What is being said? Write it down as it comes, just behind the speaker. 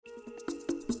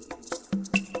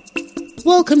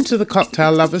Welcome to the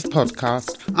Cocktail Lovers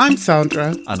podcast. I'm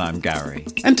Sandra. And I'm Gary.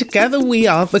 And together we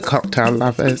are the Cocktail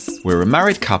Lovers. We're a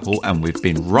married couple and we've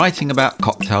been writing about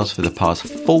cocktails for the past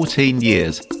 14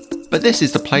 years. But this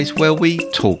is the place where we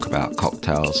talk about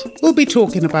cocktails. We'll be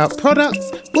talking about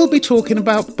products, we'll be talking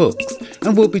about books,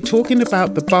 and we'll be talking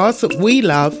about the bars that we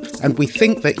love and we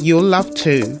think that you'll love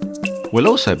too. We'll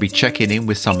also be checking in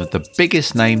with some of the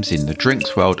biggest names in the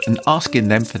drinks world and asking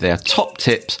them for their top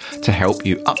tips to help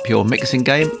you up your mixing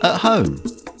game at home.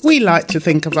 We like to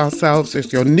think of ourselves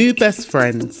as your new best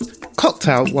friends,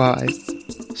 cocktail-wise.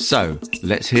 So,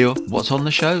 let's hear what's on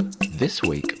the show this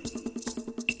week.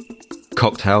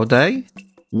 Cocktail Day?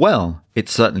 Well,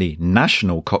 it's certainly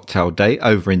National Cocktail Day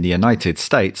over in the United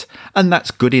States, and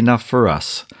that's good enough for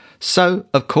us. So,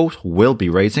 of course, we'll be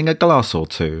raising a glass or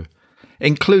two,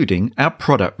 including our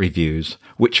product reviews,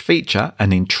 which feature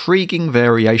an intriguing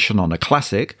variation on a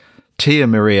classic, Tia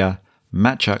Maria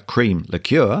Matcha Cream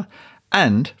Liqueur,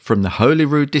 and from the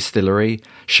Holyrood Distillery,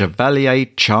 Chevalier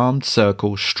Charmed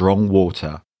Circle Strong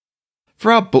Water.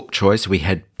 For our book choice, we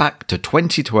head back to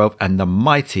 2012 and the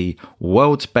mighty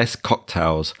World's Best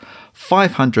Cocktails,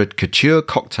 500 Couture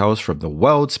Cocktails from the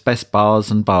World's Best Bars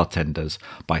and Bartenders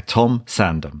by Tom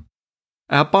Sandham.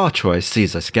 Our bar choice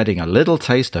sees us getting a little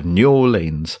taste of New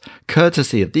Orleans,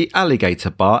 courtesy of the Alligator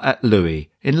Bar at Louis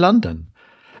in London.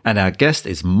 And our guest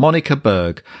is Monica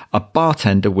Berg, a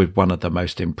bartender with one of the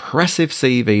most impressive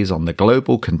CVs on the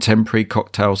global contemporary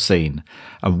cocktail scene,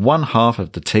 and one half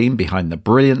of the team behind the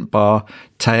brilliant bar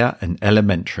Taya and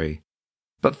Elementary.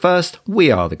 But first, we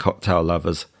are the Cocktail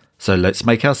Lovers, so let's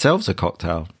make ourselves a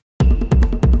cocktail.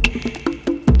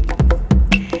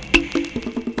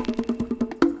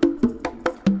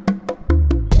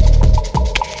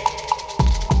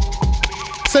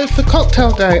 So for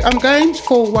Cocktail Day, I'm going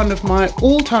for one of my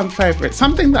all-time favourites,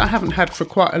 something that I haven't had for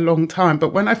quite a long time.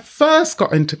 But when I first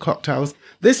got into cocktails,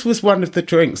 this was one of the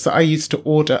drinks that I used to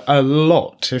order a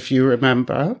lot, if you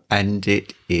remember. And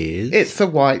it is? It's the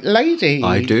White Lady.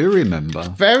 I do remember.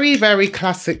 Very, very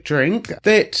classic drink.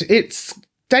 It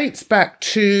dates back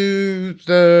to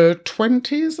the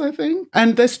 20s, I think.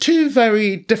 And there's two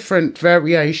very different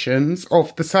variations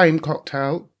of the same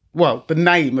cocktail. Well, the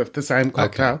name of the same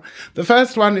cocktail. Okay. The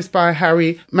first one is by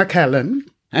Harry McKellen,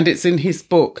 and it's in his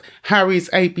book, Harry's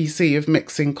ABC of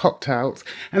Mixing Cocktails.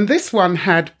 And this one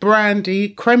had brandy,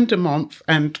 creme de menthe,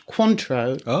 and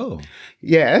Cointreau. Oh.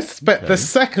 Yes, but okay. The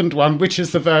second one, which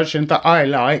is the version that I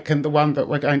like and the one that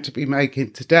we're going to be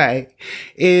making today,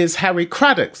 is Harry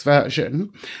Craddock's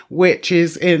version, which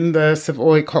is in the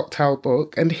Savoy Cocktail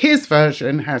book. And his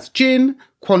version has gin,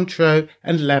 Cointreau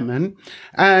and lemon.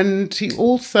 And he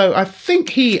also, I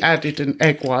think he added an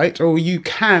egg white, or you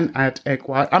can add egg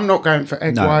white. I'm not going for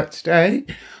egg white today.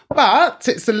 But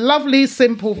it's a lovely,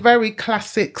 simple, very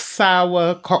classic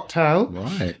sour cocktail.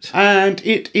 Right. And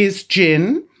it is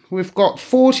gin. We've got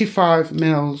 45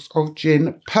 mils of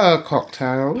gin per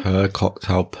cocktail. Per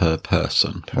cocktail, per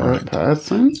person. Per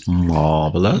person.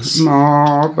 Marvellous.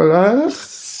 Marvellous.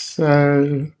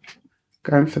 So,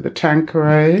 going for the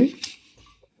Tanqueray.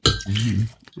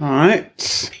 All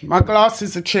right. My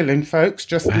glasses are chilling, folks,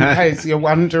 just in case you're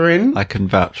wondering. I can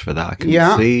vouch for that. I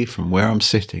can see from where I'm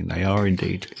sitting, they are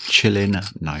indeed chilling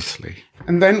nicely.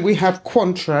 And then we have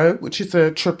Cointreau, which is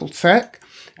a triple sec.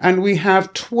 And we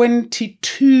have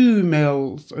 22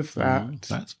 mils of that.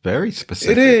 That's very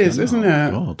specific. It is, isn't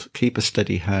it? God, keep a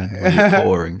steady hand when you're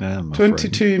pouring there, my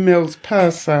 22 mils per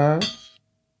serve.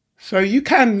 So you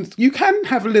can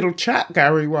have a little chat,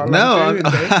 Gary, while I'm doing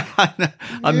this.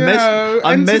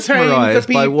 I'm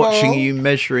mesmerised by watching you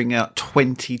measuring out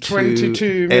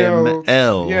 22 mils.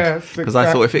 ml. Yes, exactly. Because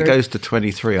I thought if it goes to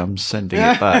 23, I'm sending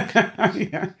it back.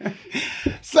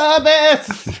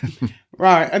 Service!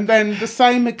 Right, and then the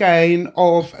same again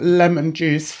of lemon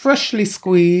juice, freshly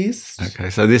squeezed. Okay,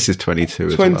 so this is 22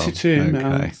 as well. 22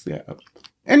 mils, yeah.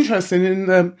 Interesting, in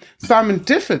the Simon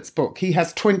Difford's book, he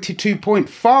has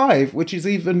 22.5, which is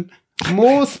even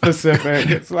more specific.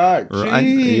 It's like,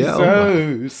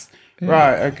 Jesus.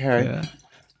 Right, okay. Yeah.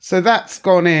 So that's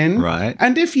gone in. Right.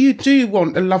 And if you do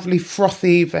want a lovely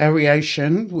frothy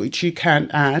variation, which you can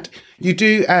add, you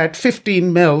do add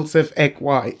 15 mils of egg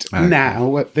white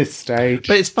now at this stage.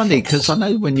 But it's funny because I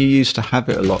know when you used to have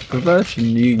it a lot, the version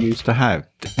you used to have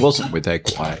wasn't with egg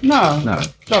white. No,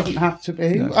 doesn't have to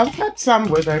be. No. I've had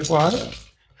some with egg white.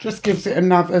 Just gives it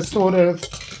another sort of...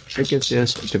 It gives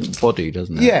it a different body,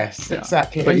 doesn't it? Yes,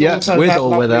 exactly. But yeah, with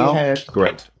or without, head.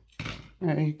 Great.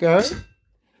 There you go.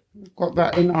 Got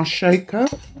that in our shaker.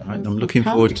 Right, I'm looking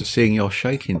forward to seeing your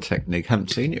shaking technique. Haven't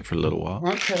seen it for a little while.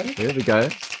 Okay. Here we go.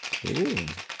 Ooh.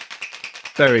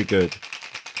 Very good.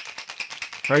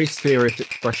 very serious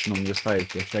expression on your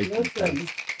face. You're shaking. Listen,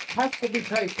 has to be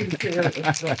taken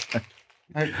seriously.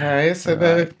 Okay, so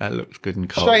That looks good and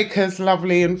cold. shaker's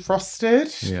lovely and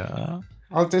frosted. Yeah.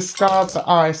 I'll discard the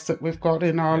ice that we've got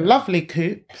in our lovely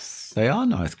coupes. They are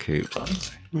nice cubes,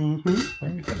 aren't they?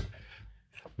 Mm-hmm.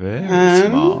 Very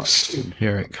And smart. And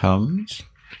here it comes.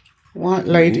 White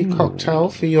Lady cocktail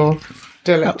for your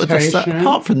delectation.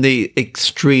 Apart from the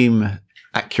extreme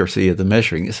accuracy of the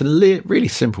measuring, it's a really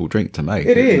simple drink to make.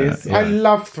 It is. Yeah. I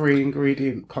love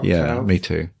 3-ingredient cocktails. Yeah, me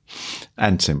too.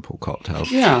 And simple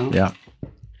cocktails. Yeah. Yeah.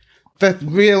 The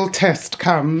real test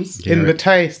comes in the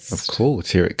taste. Of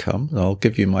course, here it comes. I'll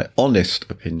give you my honest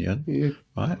opinion. Yeah.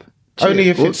 Right. Only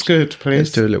if it's good, please.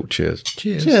 Let's do a little cheers.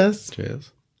 Cheers. Cheers.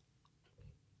 Cheers.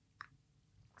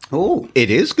 Oh, It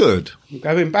is good.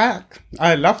 going back.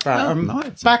 I love that. I'm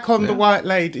nice. back on the White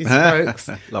Ladies, folks.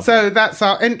 Lovely. So that's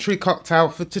our entry cocktail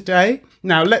for today.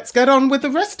 Now let's get on with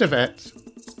the rest of it.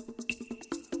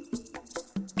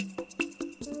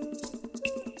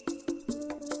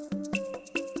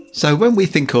 So when we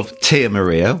think of Tia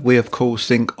Maria, we of course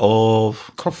think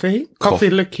of Coffee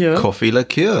liqueur. Coffee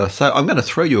liqueur. So I'm going to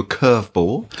throw you a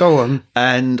curveball. Go on.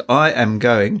 And I am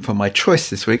going, for my choice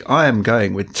this week, I am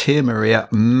going with Tia Maria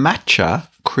Matcha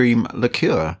Cream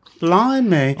Liqueur.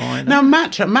 Blimey. I know. Now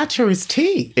matcha is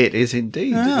tea. It is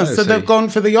indeed. Yeah, so they've gone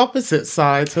for the opposite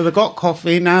side. So they've got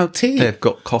coffee, now tea. They've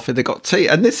got coffee, they've got tea.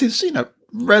 And this is,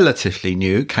 relatively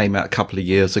new, came out a couple of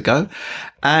years ago.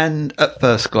 And at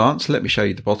first glance, let me show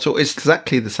you the bottle. It's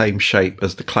exactly the same shape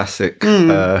as the classic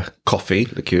coffee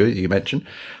liqueur you mentioned.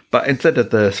 But instead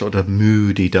of the sort of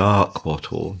moody, dark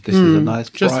bottle, this is a nice,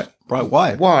 bright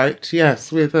white. White,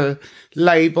 yes, with a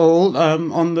label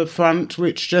on the front,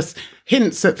 which just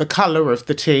hints at the colour of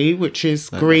the tea, which is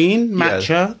green,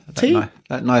 matcha tea.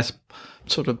 That nice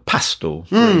sort of pastel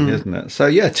green, isn't it? So,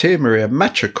 yeah, Tia Maria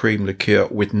Matcha Cream Liqueur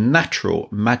with natural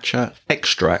matcha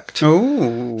extract.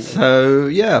 Oh. So,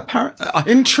 yeah, apparently...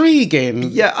 Intriguing.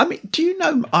 Yeah, I mean, do you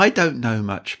know... I don't know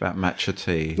much about matcha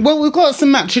tea. Well, we've got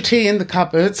some matcha tea in the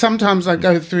cupboard. Sometimes I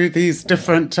go through these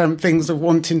different things of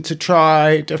wanting to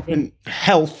try different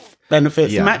health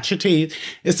benefits. Yeah. Matcha tea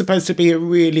is supposed to be a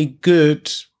really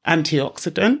good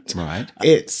antioxidant. Right.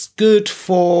 It's good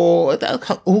for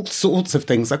all sorts of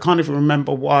things. I can't even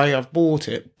remember why I've bought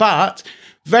it, but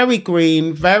very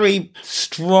green, very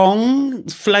strong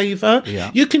flavour.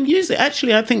 Yeah. You can use it.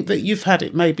 Actually, I think that you've had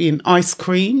it maybe in ice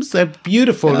creams. They're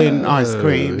beautiful in ice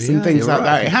creams and things like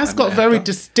that. It has got very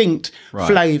distinct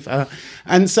flavour.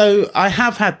 And so I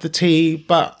have had the tea,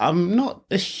 but I'm not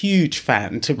a huge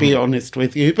fan, to be honest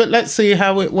with you. But let's see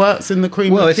how it works in the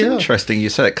cream Well, it's liqueur. interesting you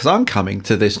said it, because I'm coming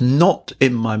to this not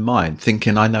in my mind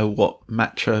thinking I know what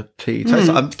matcha tea tastes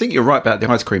like. I think you're right about the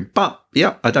ice cream, but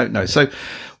yeah, I don't know. So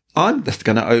I'm just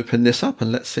going to open this up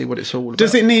and let's see what it's all about.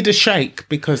 Does it need a shake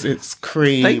because it's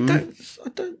cream? I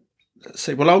don't. Let's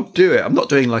see. Well, I'll do it. I'm not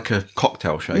doing like a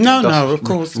cocktail shake. No, I'm just of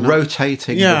course not.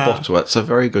 rotating the bottle. That's a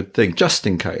very good thing, just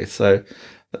in case. So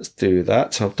let's do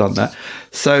that. So I've done that.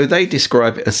 So they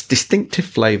describe it as distinctive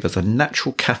flavours and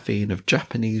natural caffeine of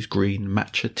Japanese green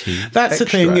matcha tea. That's the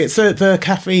thing. It's the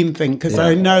caffeine thing, because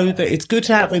I know that it's good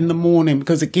to have in the morning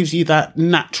because it gives you that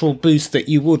natural boost that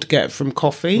you would get from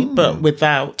coffee, but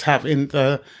without having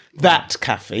that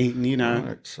caffeine,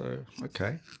 Right, so,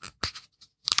 okay.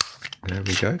 There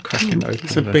we go. Cracking open.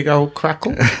 It's a big old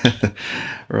crackle.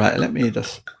 Right, let me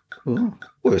just... Oh,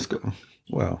 it's got...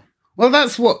 Well... Well,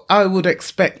 that's what I would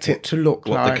expect it to look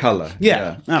like. What, the colour?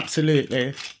 Yeah,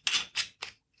 absolutely.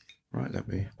 Right, let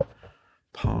me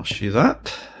pass you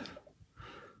that.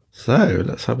 So,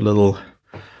 let's have a little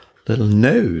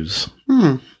nose.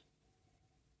 I'm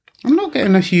not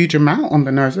getting a huge amount on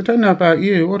the nose. I don't know about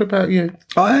you. What about you?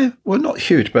 Well, not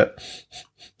huge, but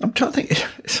I'm trying to think.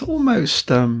 It's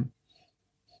almost...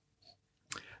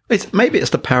 maybe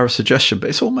it's the power of suggestion, but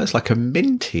it's almost like a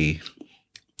minty...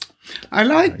 I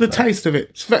like the taste of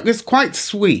it. It's quite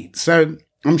sweet, so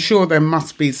I'm sure there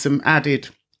must be some added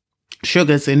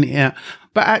sugars in here.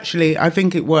 But actually, I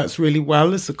think it works really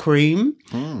well as a cream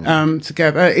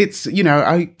together. It's,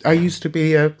 I used to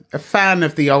be a fan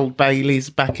of the Old Baileys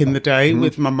back in the day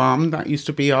with my mum. That used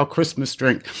to be our Christmas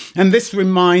drink. And this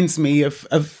reminds me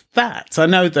of that. I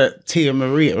know that Tia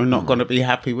Maria are not going to be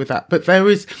happy with that, but there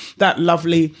is that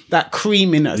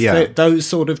creaminess, those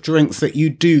sort of drinks that you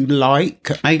do like.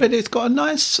 But it's got a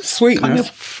nice sweetness, kind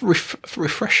of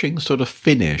refreshing sort of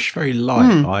finish, very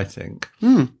light, I think.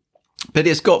 But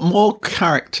it's got more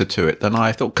character to it than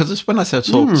I thought. Because when I said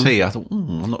tea, I thought,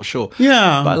 I'm not sure.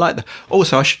 Yeah. But I like that.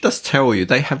 Also, I should just tell you,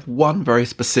 they have one very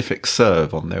specific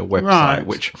serve on their website,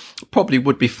 which probably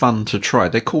would be fun to try.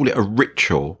 They call it a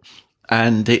ritual.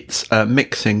 and it's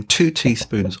mixing 2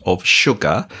 teaspoons of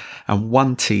sugar and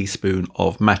 1 teaspoon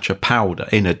of matcha powder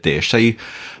in a dish. So you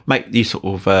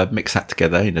sort of mix that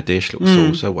together in a dish, little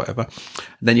sauce or whatever.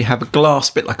 And then you have a glass,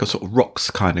 bit like a sort of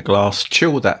rocks kind of glass,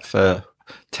 chill that for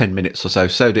 10 minutes or so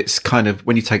that it's kind of,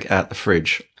 when you take it out the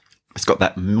fridge, it's got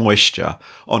that moisture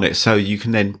on it. So you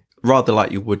can then, rather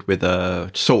like you would with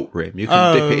a salt rim, you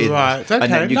can dip it in, okay,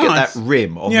 and then you get that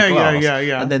rim on the glass.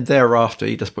 Yeah. And then thereafter,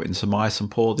 you just put in some ice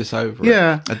and pour this over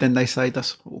it. And then they say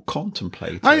that's all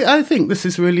contemplated. I think this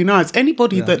is really nice.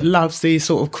 Anybody that loves these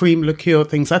sort of cream liqueur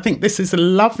things, I think this is a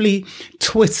lovely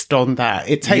twist on that.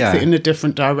 It takes it in a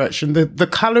different direction. The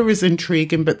colour is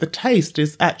intriguing, but the taste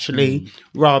is actually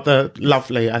rather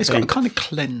lovely, I think. It's got a kind of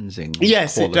cleansing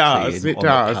Yes, it does. It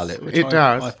does. Palate, it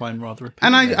does. I find rather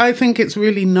appealing. And I think it's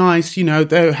really nice. You know,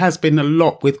 there has been a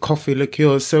lot with coffee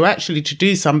liqueurs. So actually to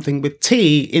do something with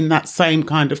tea in that same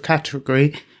kind of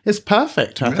category is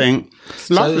perfect, I think. It's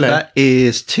lovely. So that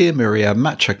is Tia Maria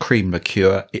Matcha Cream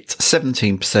Liqueur. It's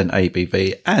 17%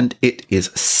 ABV and it is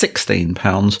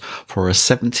 £16 for a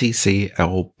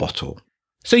 70cl bottle.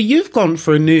 So you've gone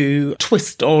for a new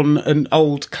twist on an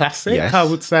old classic, I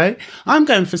would say. I'm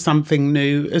going for something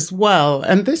new as well.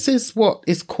 And this is what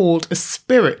is called a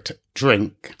spirit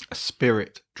drink. A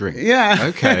spirit drink. Yeah.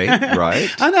 Okay, right.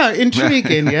 I know,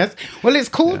 intriguing, yes. Well, it's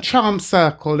called Charm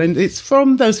Circle, and it's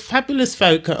from those fabulous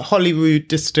folk at Holyrood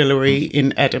Distillery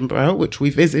in Edinburgh, which we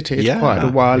visited quite a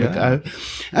while ago.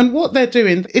 And what they're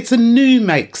doing, it's a new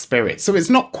make spirit, so it's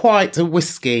not quite a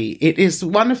whiskey. It is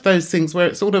one of those things where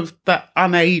it's sort of that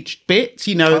unaged bit,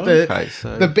 you know,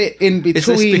 the bit in between. Is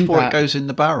this before it goes in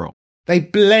the barrel? They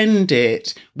blend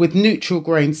it with neutral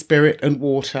grain spirit and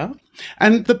water.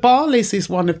 And the barleys is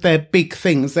one of their big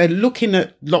things. They're looking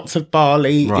at lots of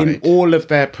barley in all of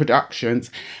their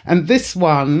productions. And this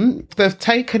one, they've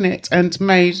taken it and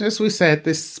made, as we said,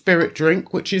 this spirit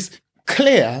drink, which is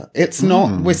clear. It's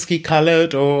not whiskey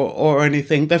coloured or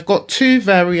anything. They've got 2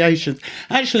 variations.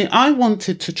 Actually, I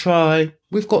wanted to try...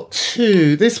 We've got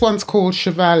 2. This one's called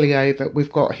Chevalier that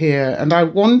we've got here. And I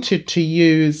wanted to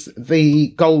use the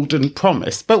Golden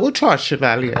Promise, but we'll try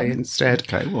Chevalier instead.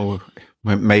 Okay, well,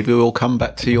 maybe we'll come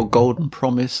back to your Golden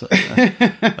Promise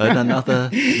at another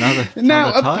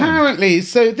Now, time. Apparently,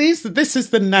 so this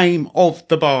is the name of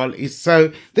the barley.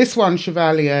 So this one,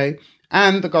 Chevalier,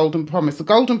 and the Golden Promise. The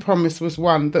Golden Promise was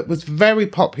one that was very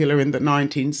popular in the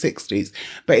 1960s,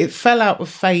 but it fell out of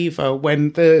favour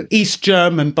when the East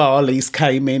German barleys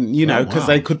came in, you know, because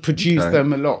they could produce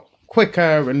them a lot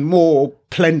quicker and more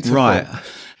plentiful. Right.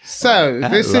 So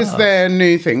this is their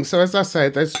new thing. So as I say,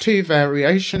 there's 2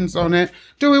 variations on it.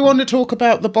 Do we want to talk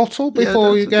about the bottle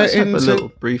before we get into... Let's have a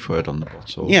little brief word on the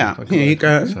bottle. Yeah, here you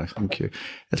go. So, thank you.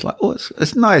 It's like,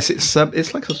 it's nice. It's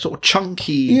like a sort of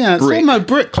chunky it's brick. almost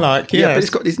brick-like, Yeah, but it's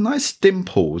got these nice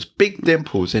dimples, big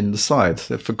dimples in the sides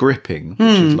for gripping, which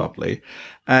is lovely.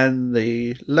 And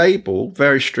the label,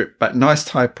 very stripped back, nice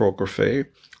typography.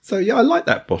 So, yeah, I like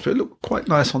that bottle. It looked quite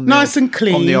nice on the and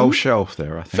clean on the old shelf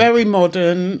there, I think. Very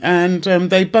modern, and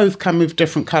they both come with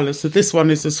different colours. So this one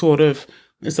is that sort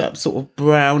of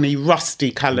browny,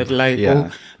 rusty coloured label.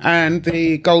 And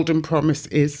the Golden Promise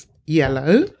is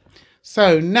yellow.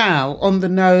 So now, on the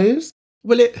nose...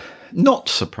 Well, not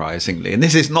surprisingly, and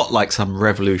this is not like some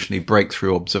revolutionary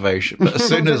breakthrough observation, but as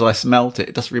soon as I smelt it,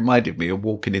 it just reminded me of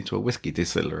walking into a whiskey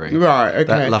distillery. Right, okay.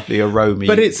 That lovely aroma.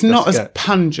 But it's not as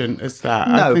pungent as that.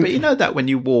 No, but you know that when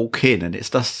you walk in and it's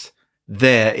just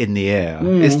there in the air.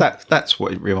 That's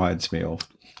what it reminds me of.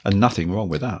 And nothing wrong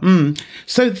with that.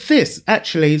 So this,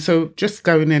 actually, just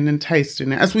going in and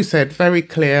tasting it, as we said, very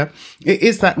clear. It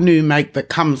is that new make that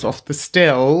comes off the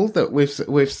still that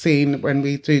we've seen when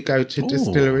we do go to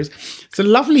distilleries. It's a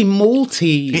lovely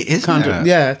malty kind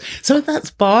of, So that's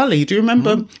barley. Do you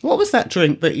remember, what was that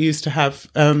drink that you used to have?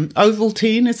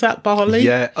 Ovaltine, is that barley?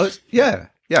 Yeah.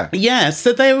 Yeah,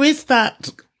 so there is that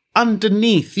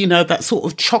underneath, you know, that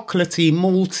sort of chocolatey,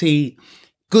 malty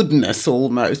goodness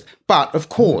almost, but of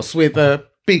course with a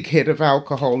big hit of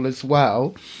alcohol as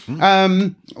well.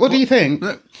 What do you think?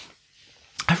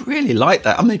 I really like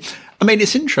that. I mean,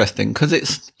 it's interesting because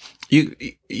it's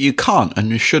you can't and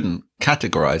you shouldn't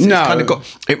categorize it. No. It's kind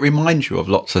of it reminds you of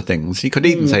lots of things. You could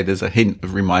even say there's a hint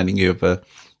of reminding you of a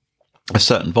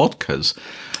certain vodkas,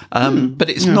 but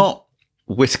it's not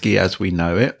whiskey as we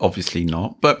know it. Obviously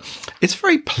not, but it's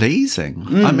very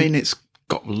pleasing. I mean, it's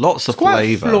got lots of quite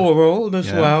flavour. Floral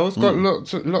as well. It's got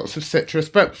lots of citrus,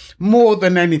 but more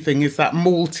than anything is that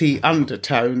malty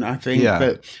undertone, I think,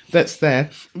 that's there.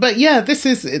 But yeah, this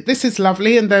is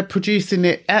lovely, and they're producing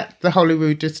it at the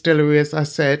Holyrood Distillery, as I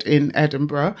said, in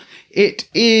Edinburgh. It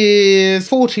is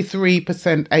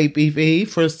 43% ABV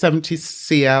for a 70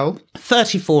 cl,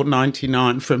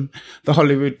 $34.99 from the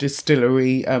Holyrood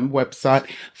Distillery website.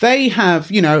 They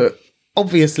have,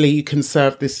 obviously, you can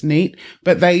serve this neat,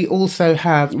 but they also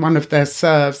have one of their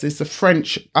serves is a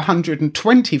French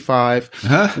 125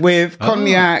 with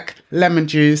cognac, lemon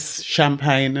juice,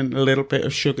 champagne, and a little bit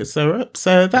of sugar syrup.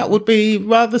 So that would be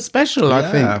rather special, I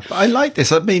think. I like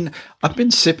this. I mean, I've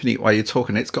been sipping it while you're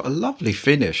talking. It's got a lovely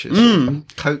finish.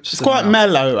 It's quite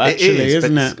mellow, actually,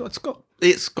 isn't it?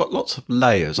 It's got lots of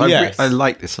layers. I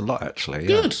like this a lot, actually.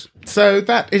 Good. So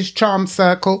that is Charm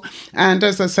Circle. And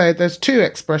as I say, there's two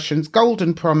expressions,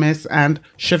 Golden Promise and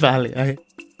Chevalier.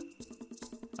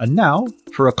 And now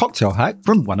for a cocktail hack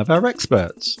from one of our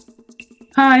experts.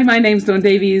 Hi, my name's Dawn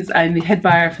Davies. I'm the head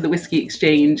buyer for the Whiskey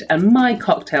Exchange. And my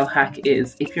cocktail hack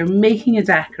is, if you're making a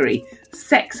daiquiri,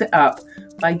 sex it up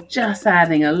by just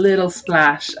adding a little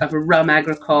splash of a rum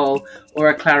agricole or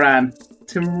a claret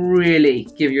to really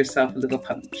give yourself a little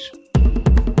punch.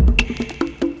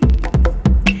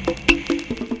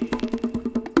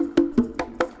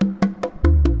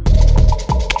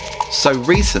 So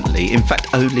recently, in fact,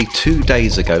 only 2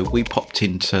 days ago, we popped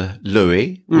into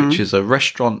Louis, which is a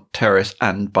restaurant, terrace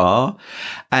and bar.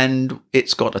 And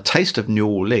it's got a taste of New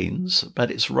Orleans,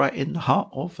 but it's right in the heart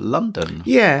of London.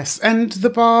 Yes, and the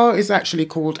bar is actually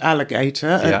called Alligator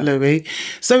at Louis.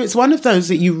 So it's one of those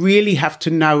that you really have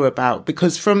to know about,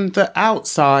 because from the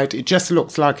outside, it just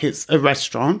looks like it's a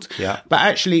restaurant. Yeah. But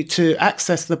actually, to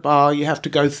access the bar, you have to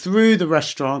go through the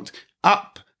restaurant, up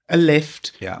a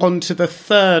lift onto the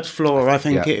third floor, I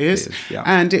think it is.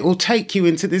 And it will take you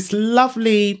into this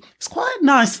lovely, it's quite a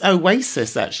nice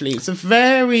oasis, actually. It's a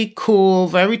very cool,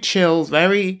 very chill,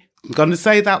 very, I'm going to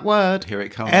say that word. Here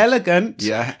it comes. Elegant.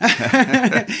 Yeah.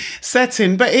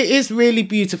 setting. But it is really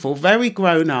beautiful, very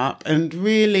grown up, and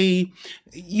really,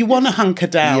 you want to hunker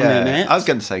down in it. I was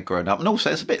going to say grown up, and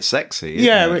also it's a bit sexy.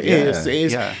 It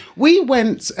is. Yeah. We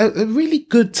went at a really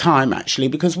good time, actually,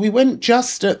 because we went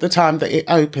just at the time that it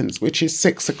opens, which is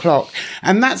 6:00.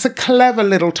 And that's a clever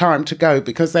little time to go,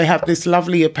 because they have this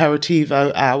lovely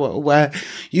aperitivo hour where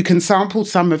you can sample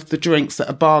some of the drinks at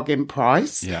a bargain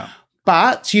price. Yeah.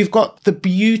 But you've got the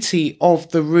beauty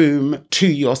of the room to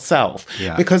yourself.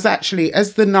 Yeah. Because actually,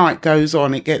 as the night goes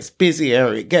on, it gets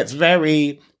busier. It gets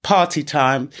very party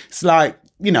time. It's like,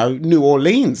 New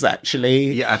Orleans,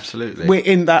 actually. Yeah, absolutely. We're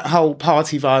in that whole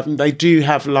party vibe, and they do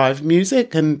have live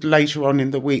music, and later on in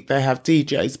the week they have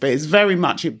DJs, but it's very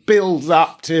much, it builds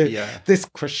up to this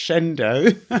crescendo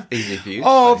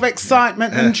of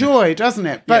excitement and joy, doesn't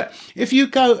it? But if you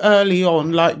go early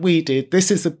on like we did,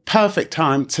 this is a perfect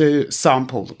time to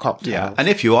sample the cocktails. Yeah, and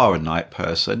if you are a night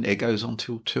person, it goes on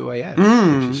till 2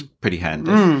 a.m, which is pretty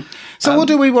handy. So what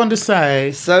do we want to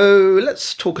say? So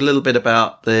let's talk a little bit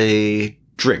about the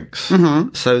drinks.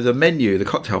 So the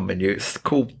cocktail menu, it's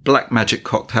called Black Magic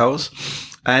Cocktails,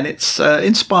 and it's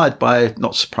inspired by,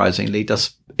 not surprisingly,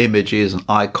 just images and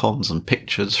icons and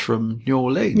pictures from New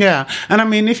Orleans. Yeah, and I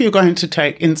mean, if you're going to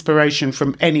take inspiration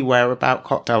from anywhere about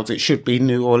cocktails, it should be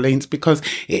New Orleans, because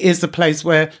it is a place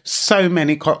where so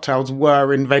many cocktails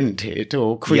were invented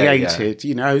or created,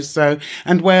 so,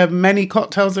 and where many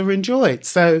cocktails are enjoyed.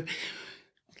 So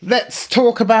let's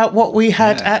talk about what we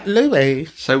had at Louis.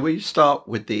 So we start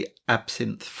with the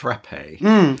absinthe frappe,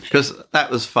 because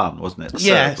that was fun, wasn't it? The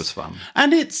serve was fun.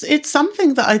 And it's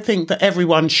something that I think that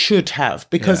everyone should have,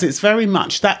 because it's very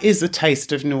much, that is a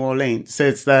taste of New Orleans.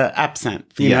 It's the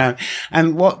absinthe, you know.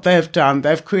 And what they've done,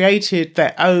 they've created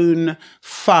their own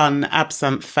fun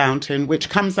absinthe fountain, which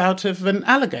comes out of an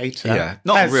alligator. Yeah,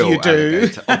 not as a real you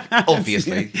do. alligator,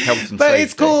 obviously. Health and but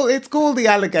safety. it's called the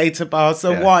Alligator Bar,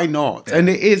 so why not? Yeah. And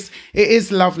it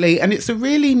is lovely, and it's a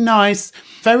really nice,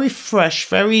 very fresh,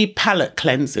 very palate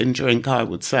cleansing drink, I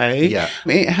would say. Yeah.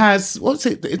 It has,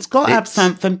 it's got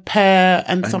absinthe and pear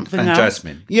and something else. And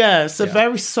jasmine. Yeah, so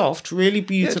very soft, really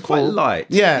beautiful. It's quite light.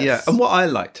 Yes. Yeah. And what I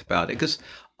liked about it, because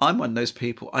I'm one of those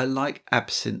people, I like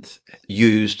absinthe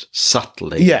used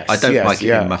subtly. Yes, I don't like it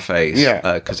in my face,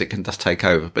 yeah, because it can just take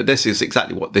over. But this is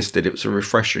exactly what this did. It was a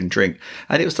refreshing drink,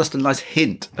 and it was just a nice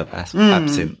hint of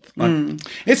absinthe.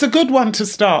 It's a good one to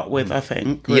start with, I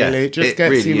think, really. It just gets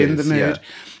really you in the mood.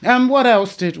 What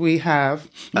else did we have?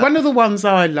 One of the ones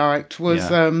I liked was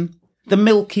the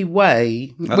Milky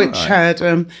Way, which had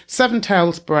Seven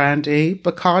Tails brandy,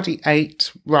 Bacardi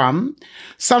 8 rum,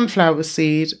 sunflower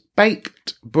seed,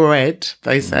 baked bread,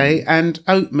 they say, and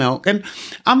oat milk. And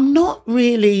I'm not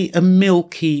really a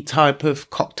milky type of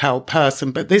cocktail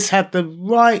person, but this had the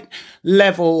right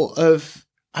level of,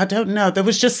 I don't know, there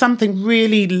was just something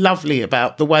really lovely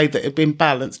about the way that it had been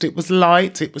balanced. It was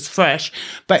light, it was fresh,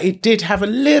 but it did have a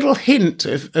little hint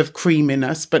of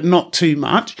creaminess, but not too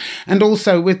much. And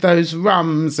also with those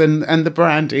rums and the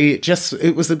brandy,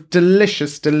 it was a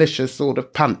delicious, delicious sort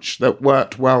of punch that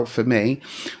worked well for me.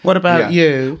 What about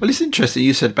you? Well, it's interesting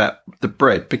you said about the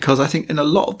bread, because I think in a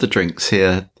lot of the drinks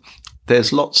here,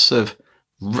 there's lots of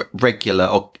regular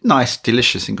or nice,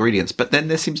 delicious ingredients, but then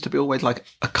there seems to be always like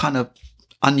a kind of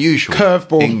unusual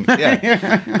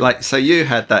curveball. Like, so you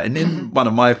had that, and in one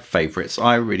of my favorites,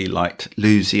 I really liked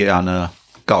Louisiana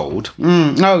Gold.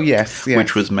 Oh yes,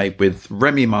 which was made with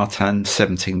Remy Martin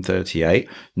 1738,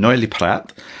 Noilly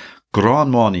Prat,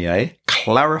 Grand Marnier,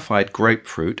 clarified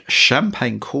grapefruit,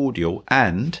 champagne cordial,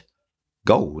 and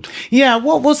gold. Yeah,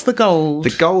 what was the gold?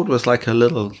 The gold was like a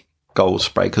little gold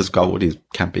spray, because gold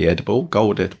can be edible,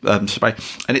 spray,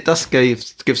 and it just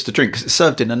gives the drink, because it's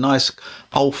served in a nice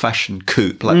old-fashioned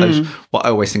coupe, like those, what I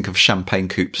always think of champagne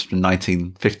coupes from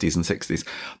 1950s and 60s,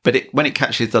 but when it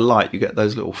catches the light, you get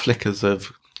those little flickers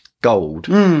of gold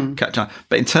catch on.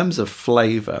 But in terms of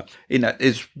flavour,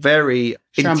 it's very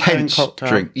champagne intense cocktail.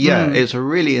 Drink. It's a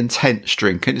really intense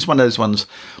drink, and it's one of those ones,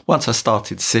 once I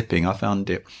started sipping, I found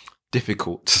it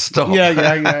difficult to stop.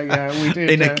 Yeah. We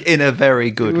did in a very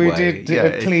good way. We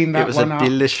did clean that one up. It was a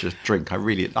delicious drink.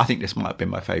 I think this might have been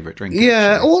my favourite drink.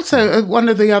 Yeah. Actually. Also, one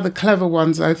of the other clever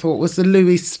ones I thought was the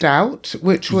Louis Stout,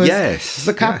 which was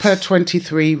Zacapa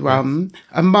 23 rum,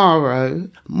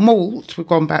 Amaro, malt. We've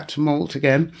gone back to malt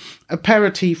again.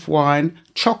 Aperitif wine,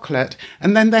 chocolate,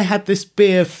 and then they had this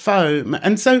beer foam,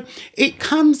 and so it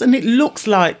comes and it looks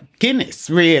like Guinness,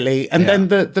 really, and then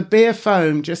the beer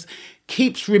foam just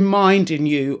keeps reminding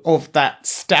you of that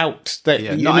stout that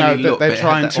that they're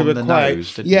trying to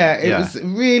equate. It was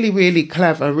really, really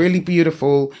clever, really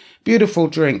beautiful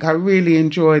drink. I really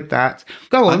enjoyed that.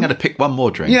 Go on. I'm going to pick one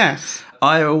more drink. Yes.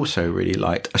 I also really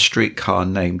liked A Streetcar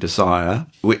Named Desire,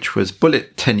 which was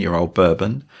Bullet 10-year-old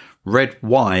bourbon, red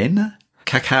wine,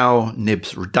 cacao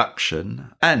nibs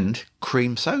reduction, and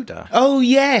cream soda. Oh,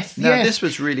 yes. Now, this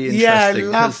was really interesting. Yeah, I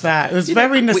love that. It was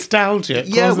very nostalgic,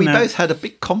 we both had a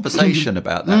big conversation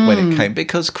about that when it came,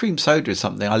 because cream soda is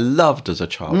something I loved as a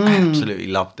child. Absolutely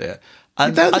loved it.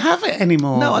 And you don't have it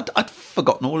anymore. No, I'd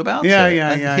forgotten all about it.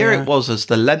 Here it was as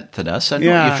the lengthener, so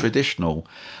not your traditional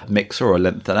mixer or a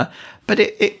lengthener, but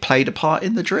it played a part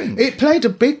in the drink. It played a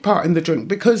big part in the drink,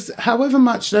 because however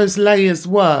much those layers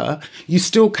were, you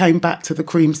still came back to the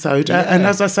cream soda. Yeah. And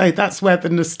as I say, that's where the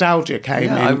nostalgia came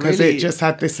in, because it just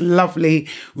had this lovely,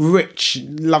 rich,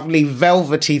 lovely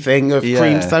velvety thing of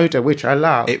cream soda, which I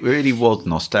love. It really was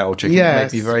nostalgic.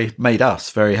 Yes. It made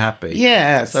us very happy.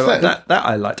 Yeah. So that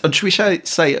I liked. And should we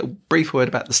say a brief word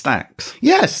about the snacks?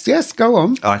 Yes, go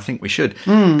on. I think we should,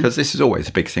 because this is always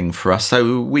a big thing for us.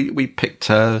 So we picked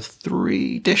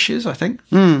 3 dishes, I think.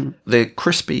 The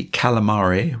crispy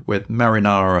calamari with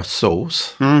marinara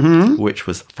sauce, which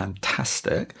was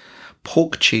fantastic.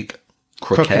 Pork cheek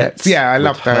croquettes. Yeah, I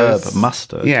love those. Herb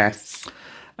mustard. Yes.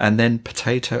 And then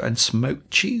potato and smoked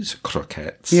cheese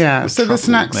croquettes. Yeah, so the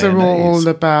snacks are all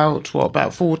about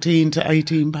 14 to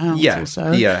 18 pounds or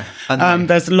so. Yeah. And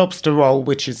there's lobster roll,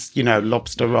 which is,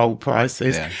 lobster roll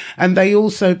prices. Yeah. And they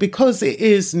also, because it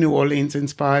is New Orleans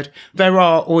inspired, there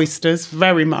are oysters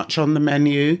very much on the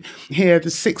menu. Here,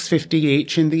 there's $6.50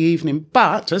 each in the evening.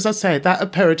 But, as I say, that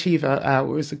aperitivo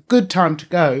hour is a good time to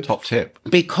go. Top tip.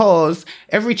 Because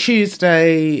every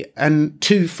Tuesday and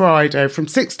to Friday from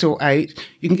 6 till 8,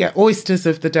 you can get oysters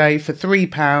of the day for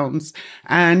 £3,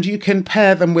 and you can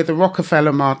pair them with a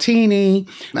Rockefeller martini.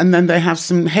 And then they have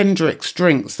some Hendrick's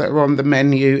drinks that are on the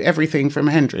menu, everything from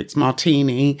Hendrick's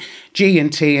martini,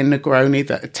 G&T and Negroni,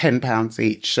 that are £10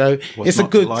 each. So it's a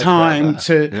good time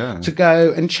to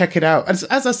go and check it out. As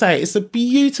I say, it's a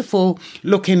beautiful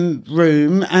looking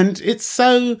room, and it's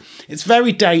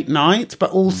very date night,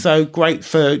 but also great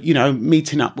for,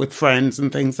 meeting up with friends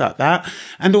and things like that.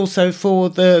 And also for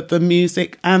the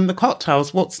music and the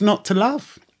cocktails. What's not to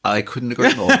love? I couldn't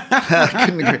agree more. I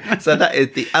couldn't agree. So that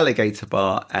is the Alligator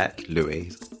Bar at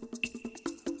Louis.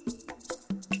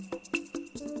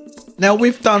 Now,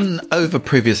 we've done over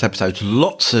previous episodes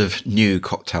lots of new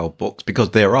cocktail books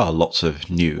because there are lots of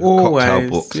new cocktail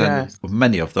books and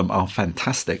many of them are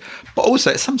fantastic. But also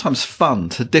it's sometimes fun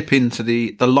to dip into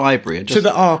the library. And just to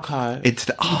the archive. Into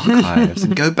the archives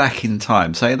and go back in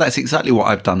time. So that's exactly what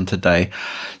I've done today.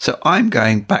 So I'm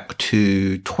going back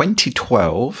to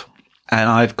 2012 and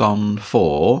I've gone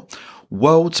for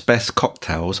World's Best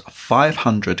Cocktails,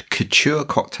 500 Couture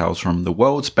Cocktails from the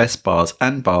World's Best Bars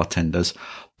and Bartenders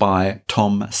by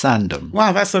Tom Sandham.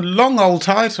 Wow, that's a long old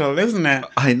title, isn't it?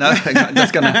 I know. I'm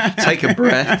just going to take a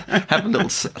breath, have a little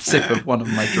sip of one of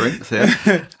my drinks here.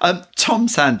 Tom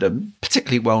Sandham,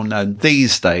 particularly well known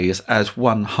these days as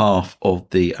one half of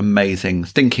the amazing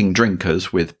Thinking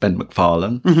Drinkers with Ben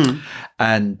McFarlane. Mm-hmm.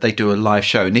 And they do a live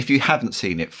show. And if you haven't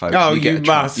seen it, folks,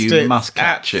 you must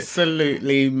catch it.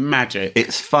 Absolutely magic.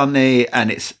 It's funny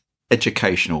and it's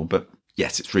educational, but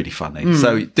yes, it's really funny.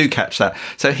 So do catch that.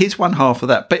 So he's one half of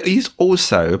that. But he's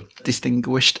also a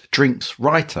distinguished drinks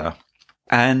writer.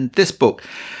 And this book,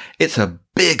 it's a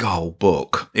big old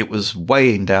book. It was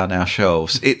weighing down our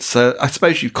shelves. It's, I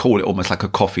suppose you'd call it almost like a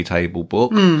coffee table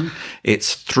book.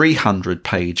 It's 300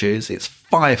 pages. It's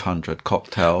 500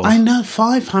 cocktails. I know,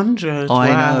 500.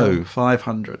 I know,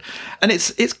 500. And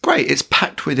it's great. It's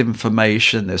packed with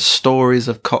information. There's stories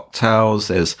of cocktails.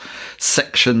 There's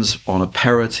sections on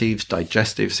aperitifs,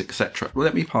 digestives, etc. Well,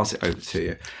 let me pass it over to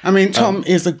you. I mean, Tom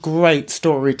is a great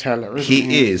storyteller, isn't he?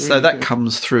 He is. Really so that good.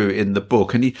 Comes through in the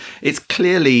book. And it's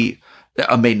clearly,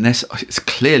 I mean, it's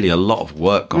clearly a lot of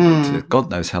work gone into it.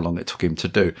 God knows how long it took him to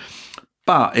do.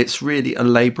 But it's really a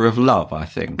labour of love, I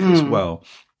think, as well.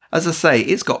 As I say,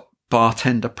 it's got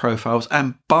bartender profiles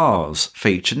and bars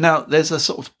featured. Now, there's a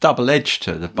sort of double edge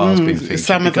to the bars being featured.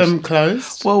 Some of them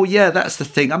closed? Well, yeah, that's the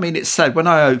thing. I mean, it's sad. When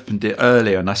I opened it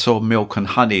earlier and I saw Milk and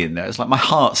Honey in there, it's like my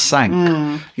heart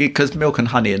sank. Because Milk and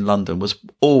Honey in London was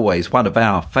always one of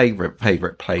our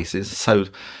favourite places. So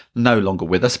no longer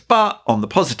with us. But on the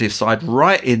positive side,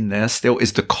 right in there still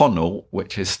is the Connaught,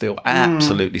 which is still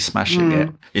absolutely smashing it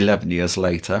 11 years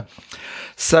later.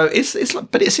 So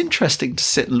but it's interesting to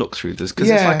sit and look through this because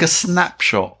it's like a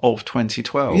snapshot of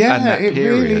 2012 and that period. Yeah, it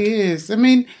really is. I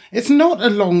mean, it's not a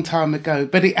long time ago,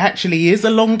 but it actually is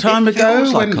a long time ago. It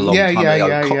feels like a long time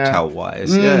ago,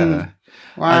 cocktail-wise, yeah.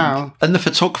 Wow. And the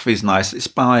photography is nice. It's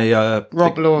by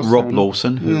Rob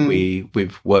Lawson, who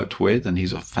we've worked with, and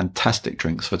he's a fantastic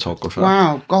drinks photographer.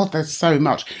 Wow, God, there's so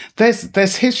much.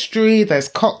 There's history, there's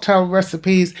cocktail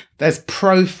recipes, there's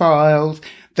profiles,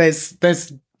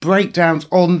 there's breakdowns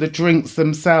on the drinks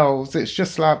themselves. It's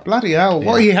just like, bloody hell,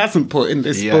 what he hasn't put in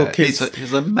this book is...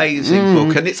 It's an amazing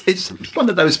book. And it's one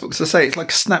of those books, I say, it's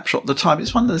like a snapshot of the time.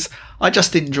 It's one of those I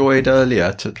just enjoyed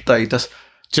earlier today, just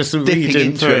dipping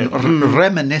into it and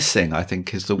reminiscing, I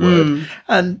think is the word.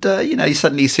 And, you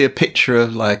suddenly see a picture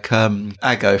of like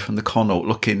Aggo from the Connaught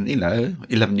looking,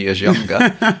 11 years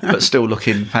younger, but still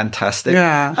looking fantastic.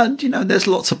 Yeah. And, there's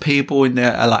lots of people in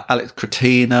there, like Alex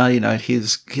Cretina,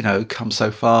 he's, come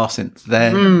so far since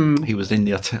then. He was in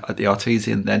at the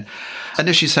Artesian then. And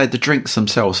as you say, the drinks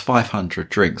themselves, 500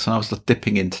 drinks. And I was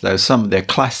dipping into those. Some of their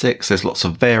classics, there's lots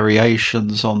of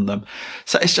variations on them.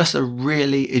 So it's just a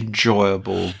really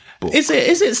enjoyable book. Is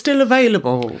it still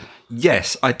available?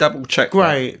 Yes, I double checked.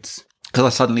 Great. Because I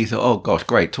suddenly thought, oh gosh,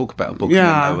 great, talk about a book.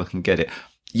 I can get it.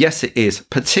 Yes, it is.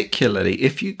 Particularly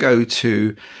if you go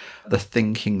to the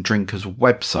Thinking Drinkers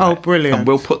website. Oh, brilliant. And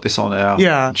we'll put this on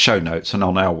our show notes and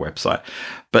on our website,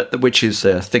 which is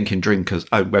Thinking Drinkers'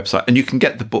 own website. And you can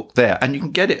get the book there, and you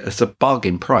can get it as a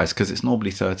bargain price because it's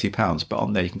normally £30, but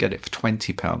on there you can get it for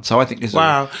 £20. So I think it's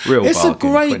a real bargain. It's a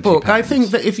great book. I think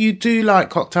that if you do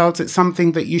like cocktails, it's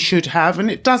something that you should have.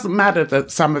 And it doesn't matter that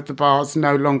some of the bars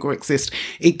no longer exist.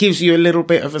 It gives you a little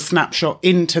bit of a snapshot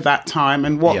into that time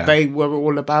and what they were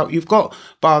all about. You've got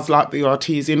bars like the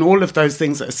Artesian, all of those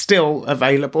things that are still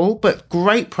available, but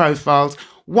great profiles,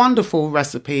 wonderful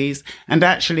recipes, and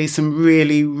actually some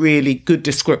really, really good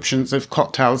descriptions of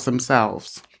cocktails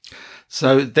themselves.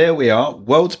 So there we are,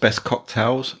 World's Best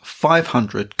Cocktails,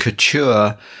 500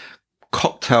 Couture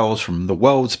Cocktails from the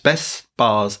World's Best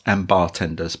Bars and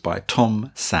Bartenders by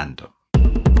Tom Sandham.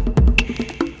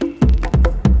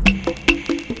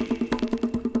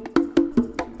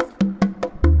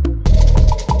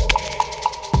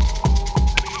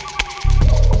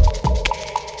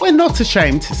 We're not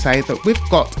ashamed to say that we've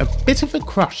got a bit of a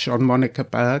crush on Monica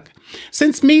Berg.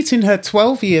 Since meeting her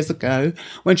 12 years ago,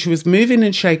 when she was moving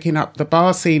and shaking up the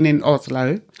bar scene in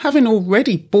Oslo, having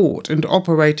already bought and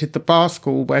operated the bar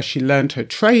school where she learned her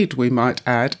trade, we might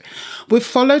add, we've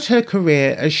followed her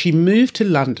career as she moved to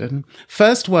London,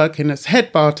 first working as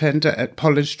head bartender at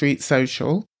Pollen Street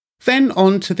Social, then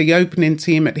on to the opening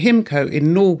team at Himco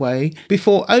in Norway,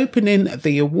 before opening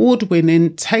the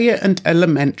award-winning Thea and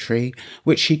Elementary,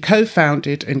 which she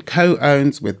co-founded and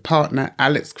co-owns with partner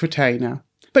Alex Kretena.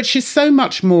 But she's so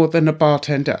much more than a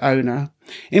bartender owner.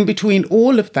 In between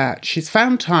all of that, she's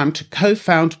found time to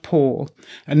co-found Pour,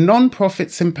 a non-profit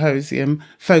symposium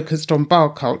focused on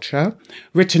bar culture,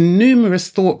 written numerous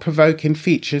thought-provoking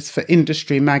features for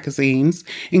industry magazines,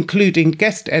 including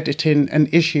guest editing an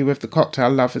issue of the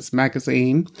Cocktail Lovers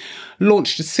magazine,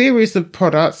 launched a series of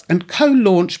products and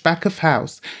co-launched Back of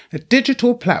House, a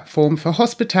digital platform for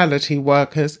hospitality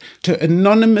workers to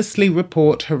anonymously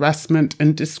report harassment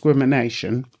and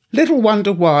discrimination. Little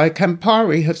wonder why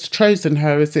Campari has chosen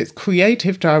her as its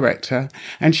creative director,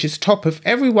 and she's top of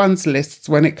everyone's lists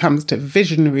when it comes to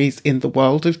visionaries in the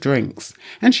world of drinks.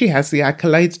 And she has the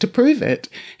accolades to prove it,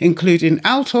 including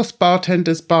Altos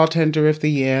Bartender's Bartender of the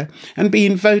Year and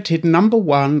being voted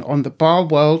 #1 on the Bar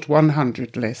World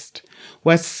 100 list.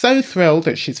 We're so thrilled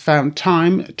that she's found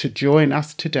time to join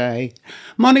us today.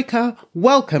 Monica,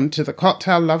 welcome to the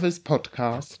Cocktail Lovers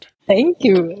podcast. Thank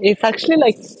you. It's actually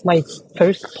like my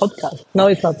first podcast. No,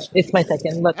 it's not. It's my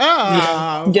second, but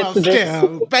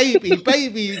still,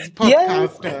 baby's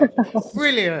podcaster. Yes.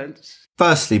 Brilliant.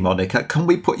 Firstly, Monica, can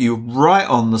we put you right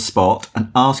on the spot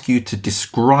and ask you to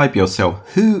describe yourself?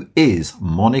 Who is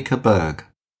Monica Berg?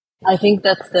 I think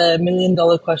that's the $1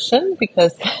 million question,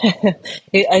 because I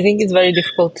think it's very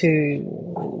difficult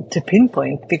to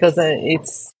pinpoint, because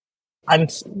it's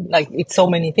so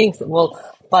many things. Well,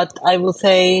 but I will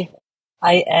say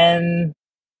I am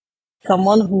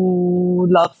someone who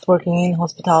loves working in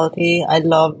hospitality. I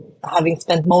love having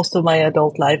spent most of my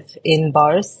adult life in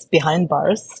bars, behind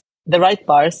bars, the right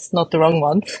bars, not the wrong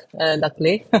ones,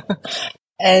 luckily.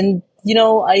 And,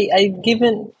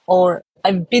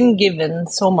 I've been given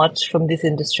so much from this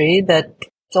industry that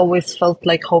it's always felt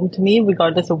like home to me,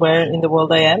 regardless of where in the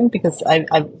world I am, because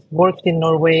I've worked in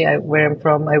Norway, where I'm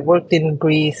from, I worked in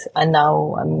Greece, and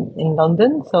now I'm in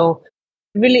London. So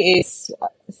it really is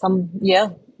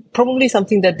probably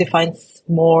something that defines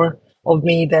more of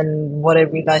me than what I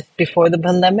realized before the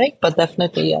pandemic. But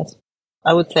definitely, yes,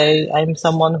 I would say I'm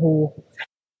someone who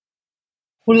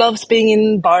loves being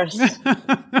in bars.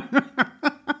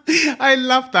 I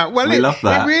love that. Well,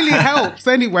 it really helps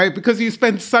anyway, because you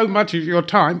spend so much of your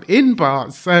time in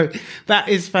bars. So that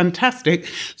is fantastic.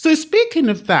 So speaking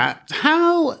of that,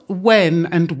 how, when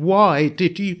and why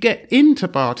did you get into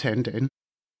bartending?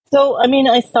 So,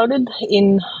 I started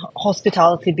in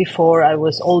hospitality before I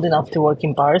was old enough to work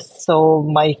in bars. So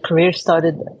my career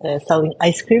started selling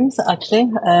ice creams, actually,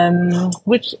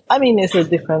 which, is a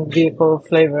different vehicle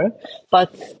flavor.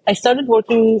 But I started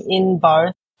working in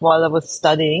bars while I was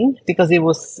studying, because it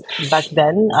was back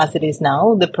then, as it is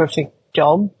now, the perfect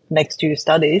job next to your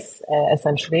studies,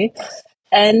 essentially.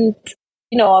 And,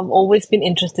 I've always been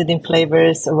interested in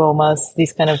flavors, aromas,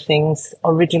 these kind of things.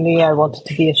 Originally, I wanted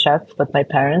to be a chef, but my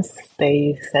parents,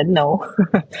 they said no.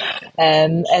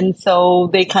 And so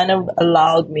they kind of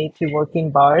allowed me to work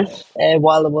in bars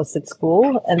while I was at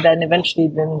school. And then eventually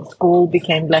then school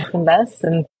became less and less,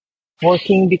 and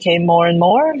working became more and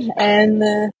more.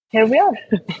 And here we are.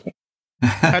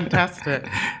 Fantastic.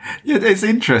 Yeah, it's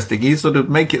interesting. You sort of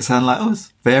make it sound like,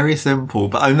 it's very simple,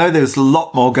 but I know there's a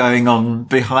lot more going on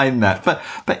behind that.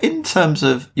 But in terms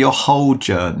of your whole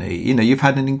journey, you've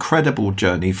had an incredible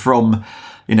journey from,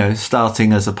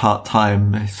 starting as a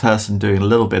part-time person doing a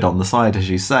little bit on the side, as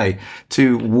you say,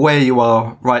 to where you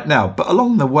are right now. But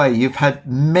along the way, you've had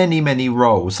many, many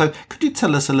roles. So could you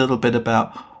tell us a little bit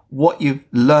about what you've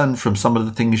learned from some of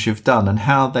the things you've done and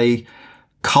how they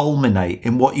culminate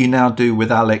in what you now do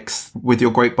with Alex, with your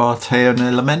great bar Thea and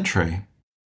Elementary?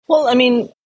 Well,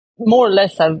 more or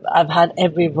less, I've had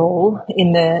every role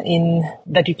in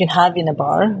that you can have in a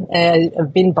bar.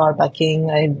 I've been bar backing,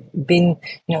 I've been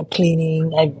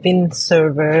cleaning, I've been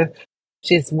server,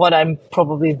 which is what I'm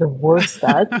probably the worst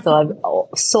at. So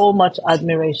I've so much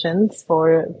admiration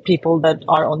for people that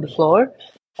are on the floor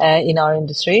in our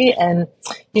industry, and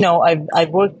I've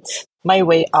worked my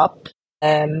way up.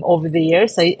 Over the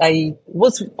years, I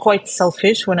was quite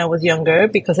selfish when I was younger,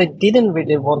 because I didn't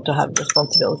really want to have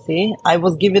responsibility. I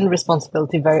was given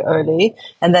responsibility very early,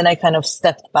 and then I kind of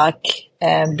stepped back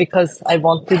because I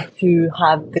wanted to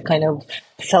have the kind of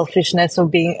selfishness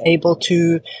of being able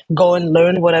to go and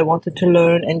learn what I wanted to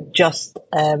learn and just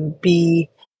be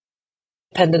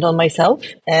dependent on myself.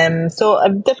 So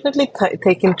I've definitely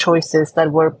taken choices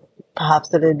that were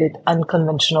perhaps a little bit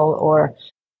unconventional, or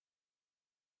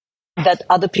that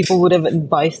other people would have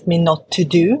advised me not to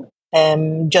do,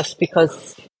 just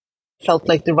because it felt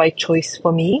like the right choice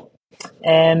for me.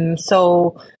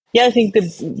 So Yeah, I think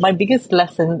my biggest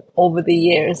lesson over the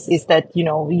years is that,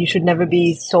 you should never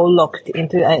be so locked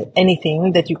into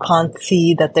anything that you can't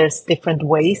see that there's different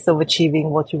ways of achieving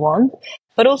what you want,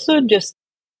 but also just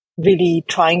really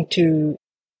trying to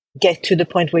get to the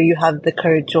point where you have the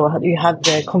courage or you have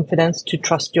the confidence to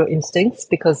trust your instincts,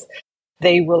 because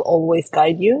they will always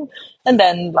guide you. And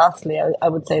then lastly, I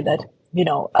would say that,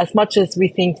 as much as we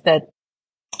think that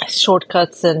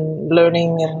shortcuts and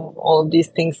learning and all of these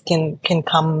things can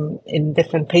come in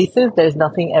different paces, there's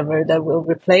nothing ever that will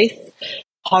replace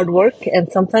hard work.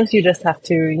 And sometimes you just have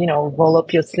to, roll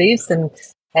up your sleeves and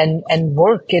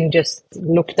work and just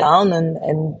look down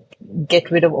and get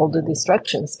rid of all the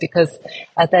distractions. Because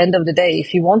at the end of the day,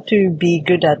 if you want to be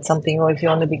good at something, or if you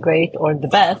want to be great or the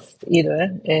best,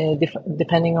 either,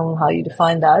 depending on how you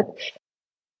define that,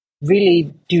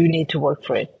 really do need to work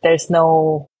for it. There's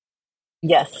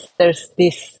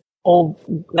this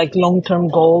long-term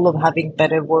goal of having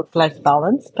better work-life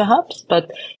balance, perhaps,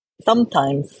 but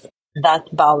sometimes that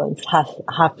balance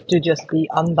have to just be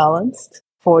unbalanced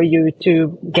for you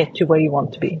to get to where you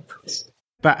want to be.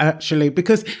 But actually,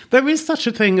 because there is such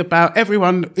a thing about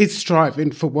everyone is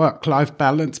striving for work-life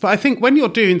balance, but I think when you're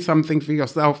doing something for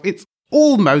yourself, it's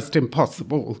almost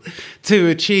impossible to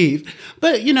achieve.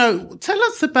 But, tell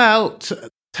us about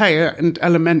Taya and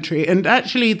Elementary and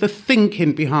actually the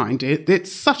thinking behind it.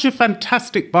 It's such a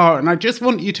fantastic bar, and I just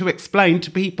want you to explain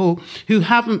to people who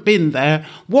haven't been there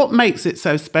what makes it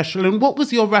so special and what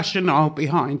was your rationale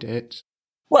behind it?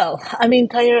 Well, I mean,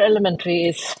 Taya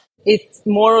Elementary it's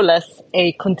more or less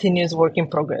a continuous work in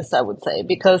progress, I would say,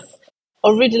 because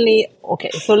originally,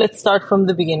 okay, so let's start from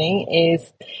the beginning,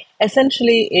 is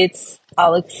essentially it's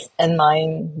Alex and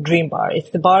mine dream bar.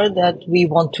 It's the bar that we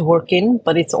want to work in,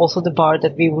 but it's also the bar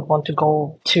that we would want to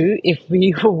go to if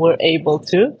we were able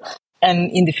to. And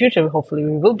in the future, hopefully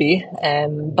we will be.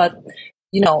 But,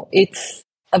 it's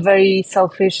a very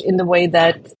selfish in the way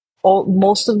that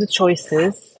most of the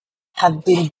choices have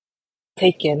been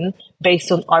taken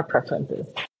based on our preferences.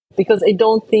 Because I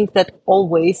don't think that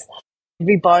always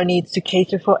every bar needs to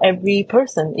cater for every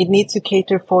person. It needs to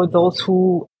cater for those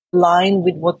who align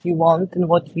with what you want and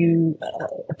what you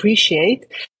appreciate.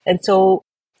 And so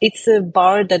it's a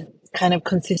bar that kind of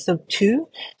consists of two.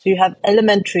 So you have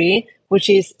Elementary, which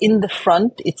is in the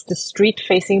front. It's the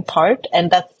street-facing part, and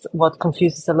that's what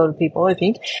confuses a lot of people, I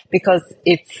think, because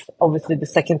it's obviously the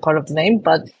second part of the name.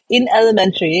 But in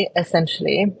Elementary,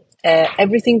 essentially,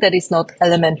 everything that is not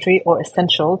elementary or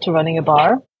essential to running a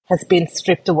bar has been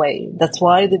stripped away. That's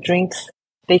why the drinks,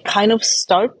 they kind of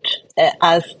start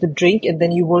as the drink, and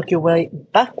then you work your way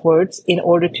backwards in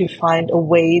order to find a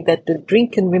way that the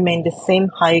drink can remain the same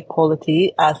high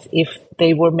quality as if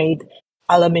they were made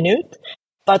a la minute.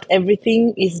 But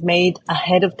everything is made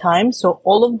ahead of time. So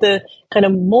all of the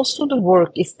most of the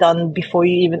work is done before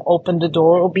you even open the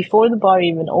door or before the bar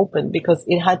even opened, because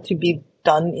it had to be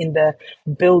done in the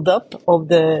build up of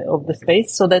the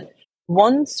space, so that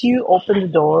once you open the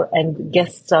door and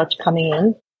guests start coming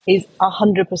in, is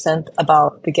 100%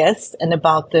 about the guest and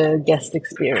about the guest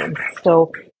experience.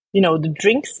 So, the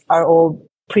drinks are all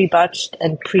pre-batched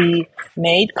and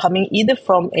pre-made, coming either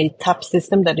from a tap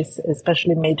system that is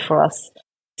especially made for us,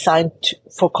 designed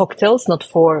for cocktails, not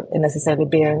for necessarily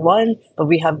beer and wine, but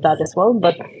we have that as well.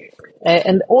 But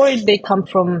or they come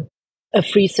from a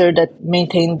freezer that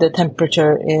maintains the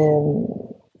temperature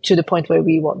to the point where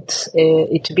we want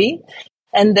it to be.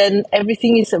 And then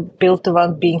everything is built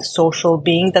around being social,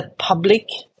 being that public,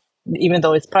 even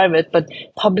though it's private, but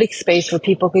public space where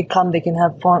people can come, they can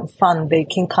have fun. They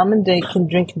can come and they can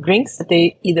drink drinks that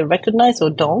they either recognize or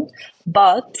don't.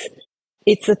 But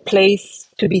it's a place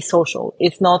to be social.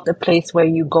 It's not a place where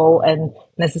you go and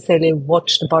necessarily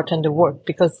watch the bartender work,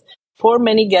 because for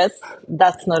many guests,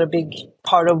 that's not a big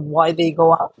part of why they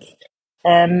go out.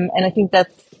 And I think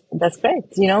that's great,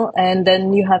 And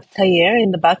then you have taller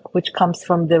in the back, which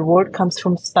the word comes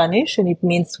from Spanish, and it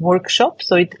means workshop.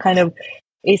 So it kind of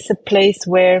is a place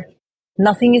where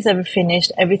nothing is ever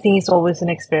finished. Everything is always an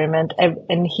experiment.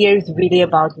 And here is really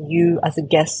about you as a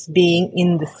guest being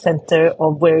in the center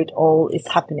of where it all is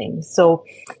happening. So,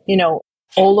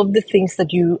 all of the things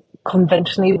that you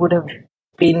conventionally would have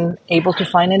been able to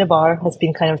find in a bar has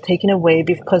been kind of taken away,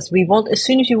 because we want, as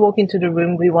soon as you walk into the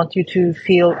room, we want you to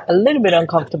feel a little bit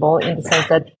uncomfortable in the sense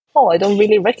that, I don't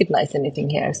really recognize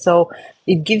anything here. So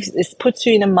it puts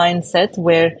you in a mindset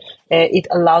where it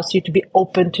allows you to be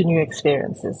open to new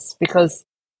experiences. Because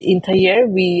in Taller,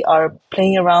 we are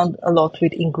playing around a lot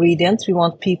with ingredients. We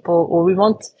want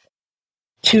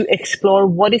to explore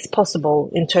what is possible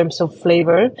in terms of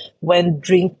flavor when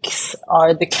drinks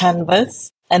are the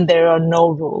canvas and there are no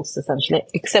rules essentially,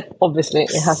 except obviously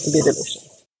it has to be delicious.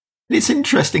 It's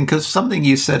interesting because something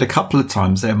you said a couple of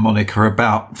times there, Monica,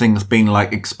 about things being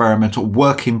like experimental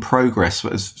work in progress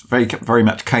was very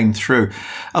much came through.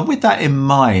 And with that in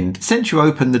mind, since you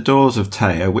opened the doors of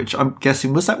Taya, which I'm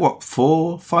guessing, was that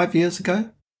 4-5 years ago?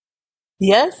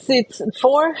 Yes, it's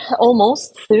 4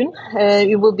 almost soon.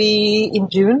 It will be in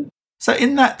June. So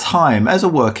in that time, as a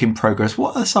work in progress,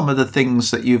 what are some of the things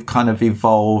that you've kind of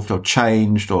evolved or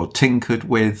changed or tinkered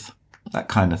with, that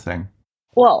kind of thing?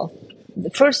 Well,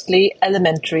 firstly,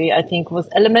 elementary, I think was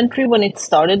elementary when it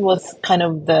started was kind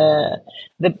of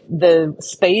the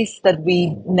space that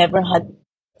we never had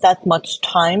that much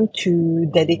time to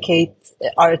dedicate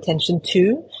our attention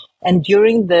to. And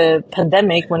during the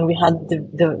pandemic, when we had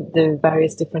the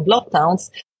various different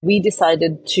lockdowns, we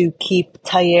decided to keep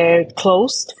Tayer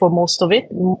closed for most of it.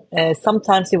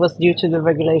 Sometimes it was due to the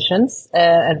regulations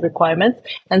and requirements,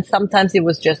 and sometimes it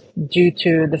was just due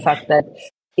to the fact that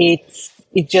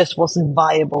it just wasn't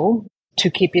viable to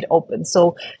keep it open.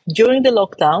 So during the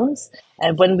lockdowns,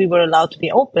 and when we were allowed to be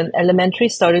open, elementary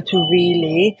started to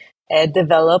really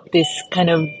develop this kind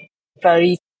of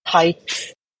very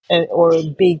tight or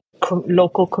big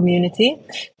local community.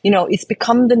 You know, it's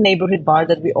become the neighborhood bar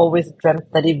that we always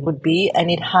dreamt that it would be,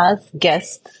 and it has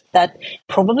guests that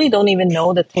probably don't even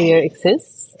know that Tayer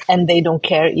exists, and they don't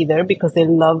care either because they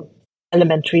love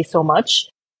elementary so much.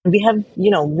 We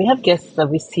have guests that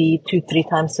we see 2-3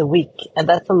 times a week, and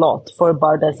that's a lot for a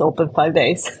bar that's open 5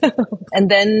 days. And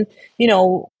then,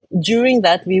 during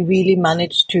that, we really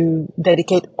managed to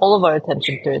dedicate all of our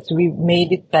attention to it. So we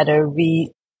made it better.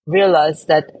 We realized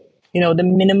that, the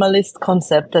minimalist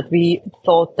concept that we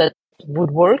thought that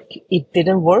would work, it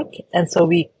didn't work. And so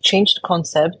we changed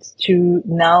concept to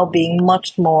now being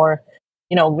much more,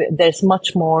 there's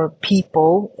much more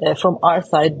people from our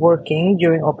side working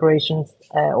during operations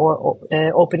or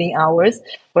opening hours.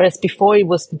 Whereas before it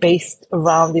was based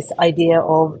around this idea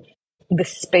of the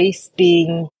space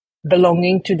being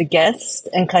belonging to the guests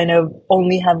and kind of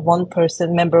only have one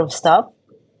person, member of staff,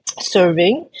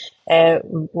 serving.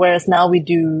 Whereas now we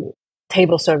do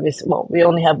table service. Well, we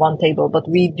only have one table, but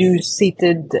we do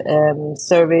seated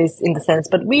service in the sense,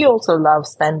 but we also love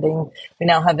standing. We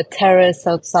now have a terrace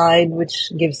outside,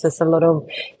 which gives us a lot of,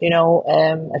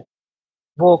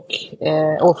 walk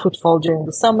or footfall during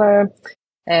the summer.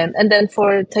 And then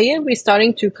for Tayer, we're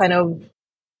starting to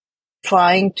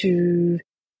trying to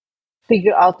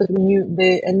figure out a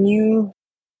new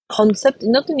concept,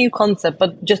 not a new concept,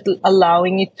 but just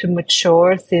allowing it to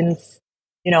mature since,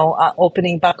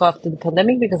 opening back after the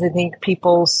pandemic, because I think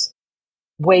people's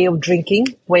way of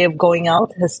drinking, way of going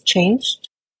out has changed.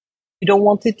 You don't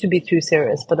want it to be too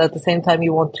serious, but at the same time,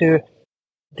 you want to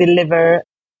deliver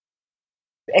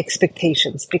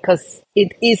expectations because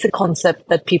it is a concept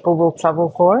that people will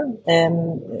travel for,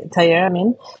 Tayer, I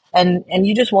mean, and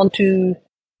you just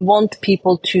want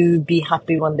people to be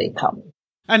happy when they come.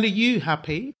 And are you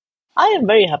happy? I am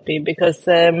very happy because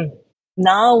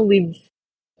now we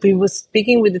were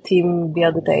speaking with the team the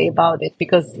other day about it,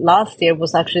 because last year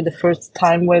was actually the first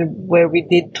time where we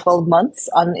did 12 months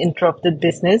uninterrupted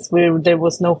business, where there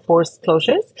was no forced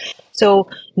closures. So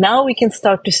now we can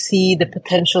start to see the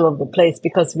potential of the place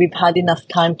because we've had enough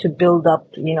time to build up,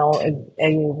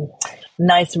 a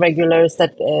nice regulars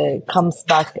that comes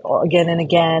back again and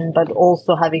again, but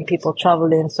also having people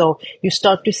travel in. So you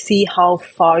start to see how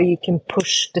far you can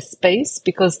push the space,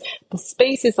 because the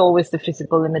space is always the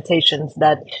physical limitations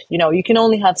that, you can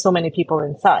only have so many people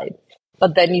inside.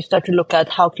 But then you start to look at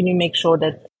how can you make sure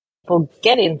that people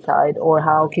get inside, or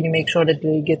how can you make sure that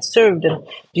they get served? And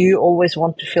do you always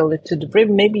want to fill it to the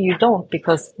brim? Maybe you don't,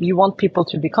 because you want people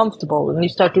to be comfortable. And you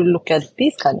start to look at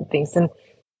these kind of things and,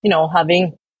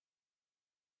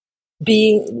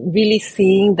 really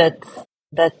seeing that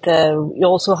you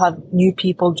also have new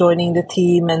people joining the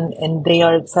team and they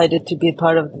are excited to be a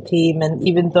part of the team. And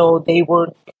even though they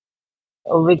weren't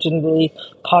originally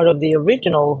part of the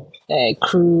original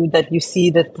crew, that you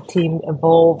see that the team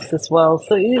evolves as well.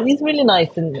 So it's really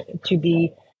nice to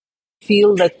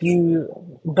feel that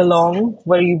you belong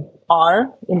where you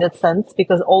are in that sense,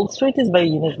 because Old Street is very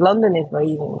unique. London is very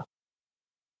unique.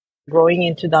 Growing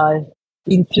into that,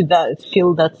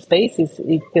 fill that space,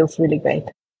 it feels really great.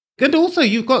 And also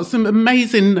you've got some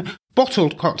amazing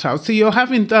bottled cocktails. So you're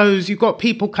having those, you've got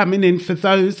people coming in for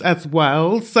those as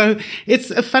well. So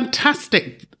it's a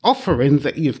fantastic offering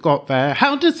that you've got there.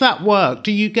 How does that work?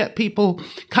 Do you get people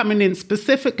coming in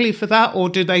specifically for that, or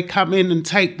do they come in and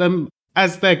take them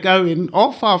as they're going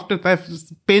off after they've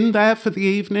been there for the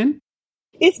evening?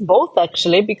 It's both,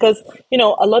 actually, because,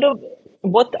 a lot of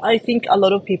what I think a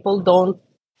lot of people don't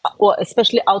well,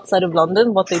 especially outside of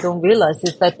London, what they don't realize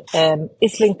is that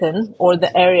Islington, or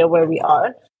the area where we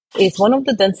are, is one of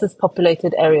the densest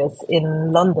populated areas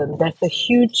in London. There's a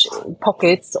huge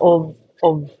pockets of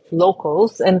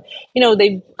locals, and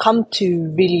they come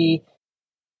to really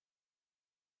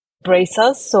brace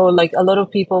us. So like a lot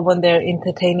of people, when they're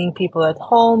entertaining people at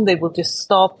home, they will just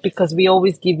stop, because we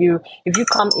always give you, if you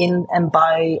come in and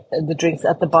buy the drinks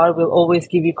at the bar, we'll always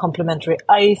give you complimentary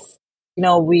ice.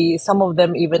 Some of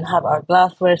them even have our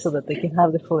glassware so that they can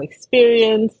have the full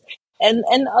experience. And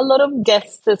a lot of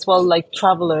guests as well, like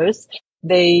travelers,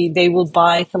 they will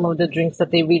buy some of the drinks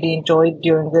that they really enjoyed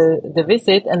during the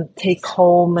visit and take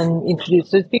home and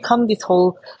introduce. So it's become this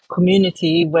whole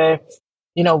community where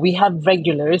we have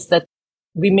regulars that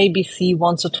we maybe see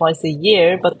once or twice a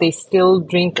year, but they still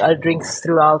drink our drinks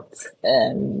throughout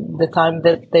the time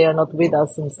that they are not with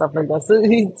us and stuff like that. So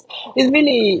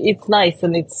it's nice,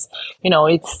 and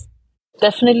it's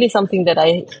definitely something that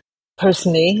I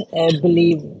personally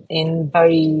believe in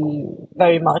very,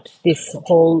 very much. This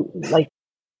whole like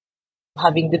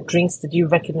having the drinks that you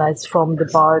recognize from the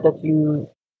bar that you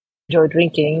enjoy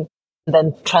drinking,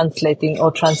 then translating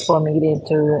or transforming it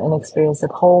into an experience at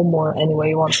home or anywhere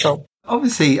you want. So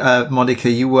obviously, Monica,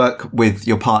 you work with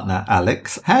your partner,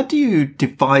 Alex. How do you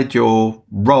divide your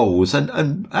roles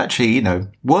and actually,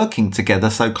 working together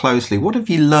so closely? What have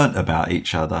you learnt about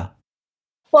each other?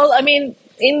 Well, I mean,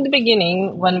 in the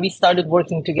beginning, when we started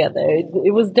working together,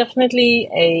 it was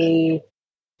definitely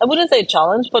I wouldn't say a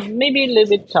challenge, but maybe a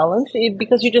little bit challenge,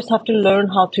 because you just have to learn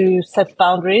how to set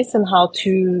boundaries and how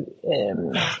to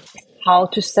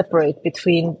separate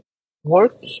between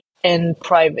work and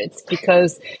private,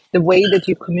 because the way that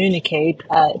you communicate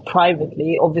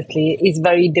privately obviously is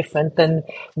very different than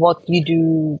what you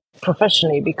do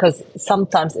professionally, because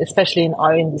sometimes, especially in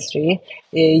our industry,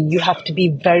 you have to be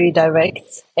very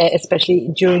direct, especially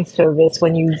during service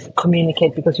when you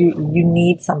communicate, because you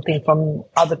need something from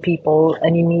other people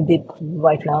and you need it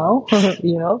right now.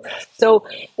 So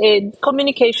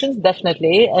communications,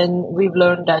 definitely, and we've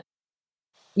learned that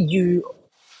you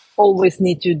always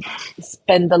need to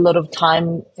spend a lot of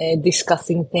time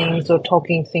discussing things or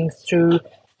talking things through,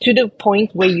 to the point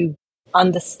where you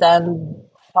understand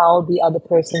how the other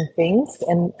person thinks,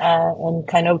 and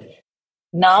kind of,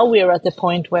 now we're at the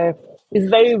point where it's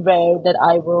very rare that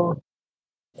I will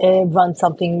run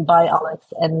something by Alex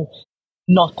and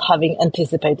not having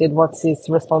anticipated what's his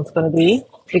response going to be,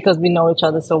 because we know each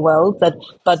other so well that,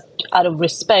 but out of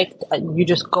respect, you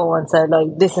just go and say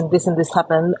like, this and this and this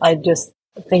happened. I just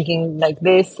thinking like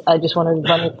this. I just want to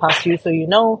run it past you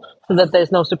so that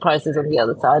there's no surprises on the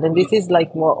other side. And this is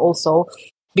like what also,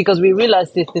 because we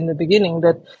realized this in the beginning,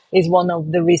 that is one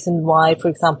of the reasons why, for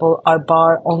example, our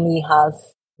bar only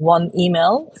has one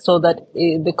email, so that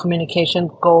the communication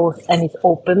goes and it's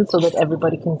open so that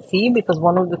everybody can see. Because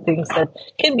one of the things that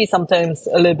can be sometimes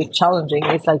a little bit challenging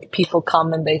is like people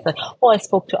come and they say, oh, I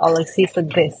spoke to Alex, he said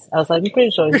this. I was like, I'm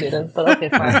pretty sure he didn't, but okay,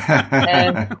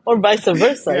 fine. Or vice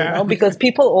versa, because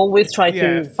people always try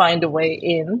to find a way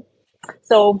in.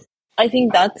 So I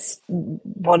think that's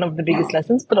one of the biggest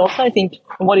lessons. But also I think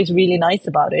what is really nice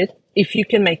about it, if you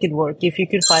can make it work, if you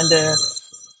can find a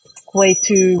way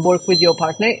to work with your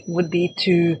partner, would be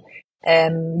to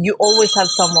you always have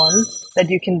someone that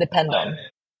you can depend on.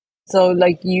 So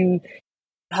like you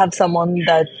have someone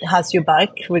that has your back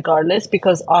regardless,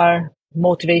 because our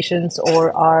motivations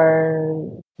or our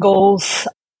goals,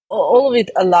 all of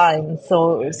it aligns.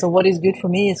 So what is good for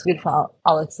me is good for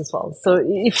Alex as well. So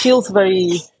it feels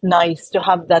very nice to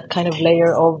have that kind of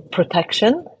layer of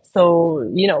protection. So,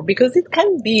 because it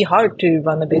can be hard to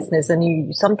run a business,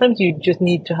 and sometimes you just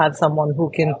need to have someone who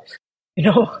can,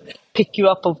 pick you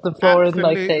up off the floor. Absolutely. And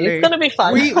like say, it's going to be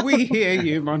fun. We hear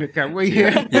you, Monica. We hear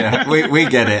you. Yeah, we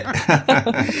get it.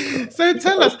 So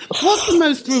tell us, what's the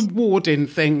most rewarding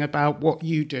thing about what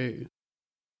you do?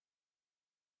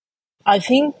 I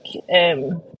think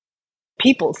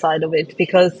people side of it,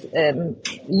 because,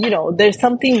 there's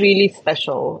something really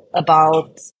special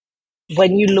about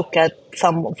when you look at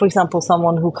for example,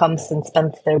 someone who comes and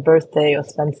spends their birthday or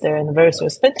spends their anniversary,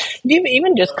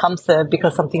 even just comes there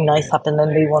because something nice happened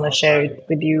and they want to share it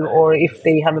with you, or if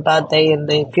they have a bad day and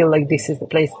they feel like this is the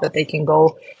place that they can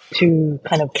go to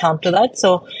kind of counter that.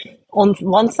 So on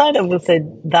one side, I will say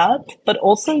that, but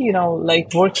also,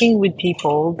 like working with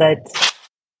people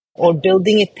or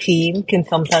building a team can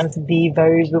sometimes be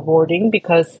very rewarding,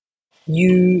 because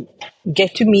you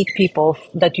get to meet people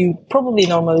that you probably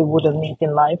normally wouldn't meet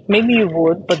in life. Maybe you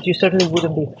would, but you certainly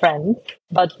wouldn't be friends.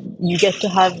 But you get to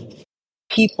have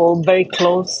people very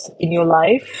close in your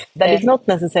life that is not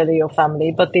necessarily your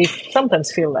family, but they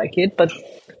sometimes feel like it. But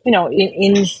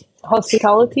in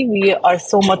hospitality, we are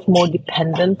so much more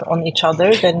dependent on each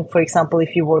other than, for example,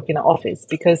 if you work in an office,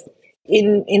 because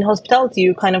in hospitality,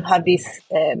 you kind of have this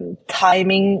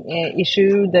timing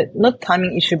issue, that not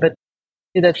timing issue, but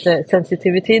that's a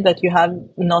sensitivity that you have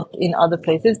not in other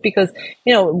places, because,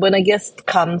 when a guest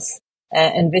comes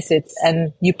and visits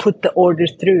and you put the order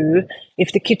through,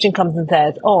 if the kitchen comes and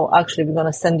says, oh, actually, we're going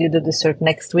to send you the dessert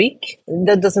next week,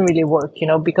 that doesn't really work,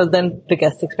 because then the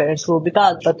guest experience will be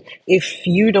bad. But if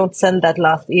you don't send that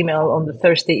last email on the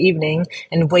Thursday evening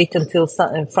and wait until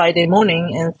Friday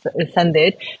morning and send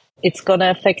it, it's going to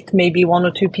affect maybe one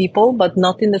or two people, but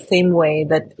not in the same way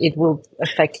that it will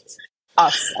affect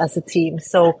us as a team.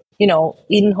 So,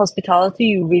 in hospitality,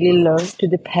 you really learn to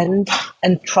depend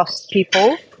and trust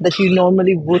people that you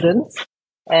normally wouldn't.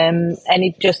 And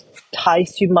it just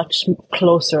ties you much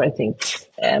closer, I think,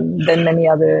 than many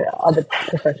other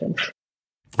professions.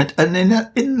 And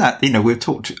in that, we've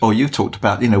talked, or you've talked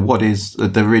about, what is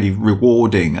the really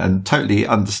rewarding, and totally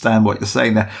understand what you're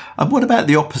saying there. And what about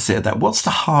the opposite of that? What's the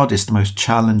hardest, most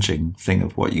challenging thing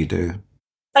of what you do?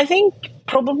 I think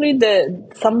probably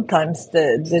sometimes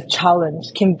the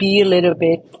challenge can be a little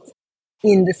bit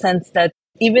in the sense that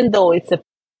even though it's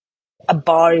a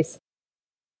bar is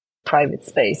private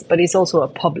space, but it's also a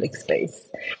public space.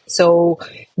 So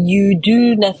you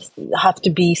do have to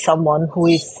be someone who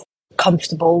is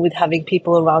comfortable with having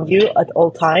people around you at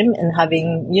all time, and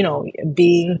having,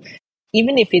 being,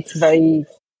 even if it's very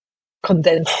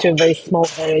condensed to a very small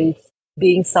area,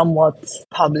 being somewhat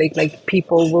public, like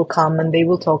people will come and they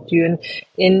will talk to you,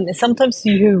 and sometimes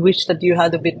you wish that you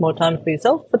had a bit more time for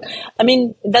yourself. But I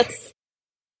mean, that's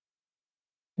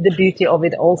the beauty of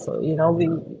it also, we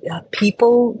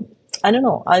people, I don't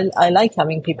know, I like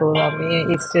having people around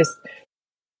me. It's just,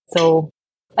 so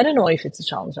I don't know if it's a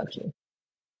challenge, actually.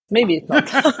 Maybe it's not.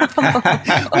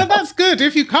 Well, that's good.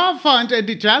 If you can't find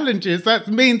any challenges, that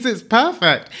means it's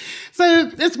perfect. So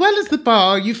as well as the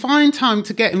bar, you find time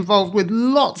to get involved with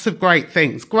lots of great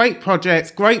things, great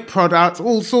projects, great products,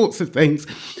 all sorts of things,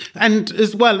 and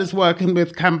as well as working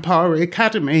with Campari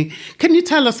Academy. Can you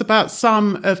tell us about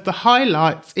some of the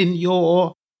highlights in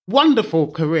your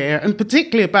wonderful career, and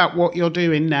particularly about what you're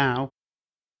doing now?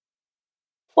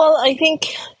 Well, I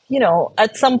think,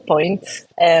 at some point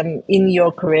in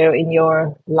your career, in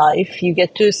your life, you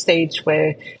get to a stage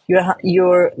where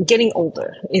you're getting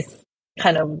older. It's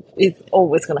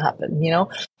always going to happen,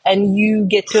 and you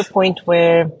get to a point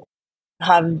where you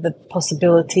have the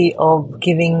possibility of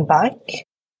giving back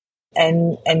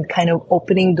and kind of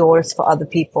opening doors for other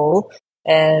people,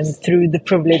 and through the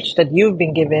privilege that you've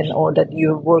been given or that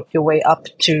you work your way up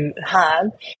to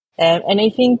have. And I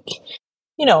think,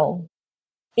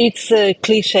 it's a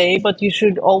cliche, but you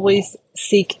should always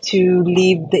seek to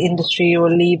leave the industry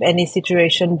or leave any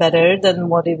situation better than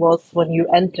what it was when you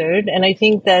entered. And I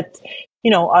think that,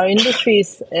 our industry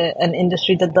is an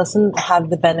industry that doesn't have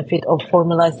the benefit of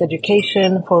formalized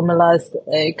education, formalized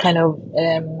kind of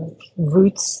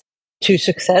routes to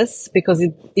success, because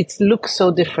it looks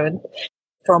so different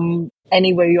from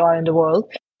anywhere you are in the world.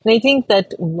 And I think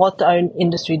that what our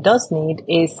industry does need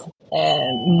is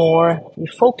more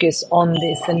focus on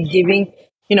this, and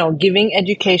giving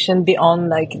education beyond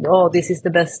like, oh, this is the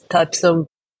best types of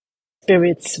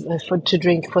spirits to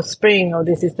drink for spring, or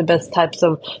this is the best types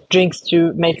of drinks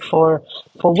to make for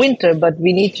winter. But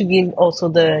we need to give also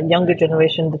the younger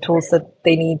generation the tools that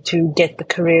they need to get the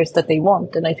careers that they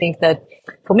want. And I think that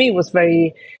for me it was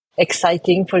very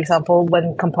exciting, for example,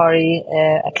 when Campari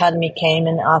Academy came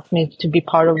and asked me to be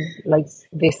part of like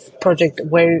this project,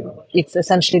 where it's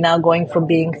essentially now going from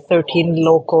being 13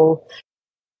 local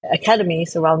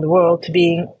academies around the world to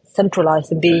being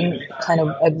centralized and being kind of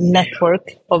a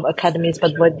network of academies,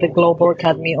 but with the global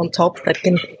academy on top that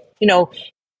can,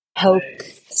 help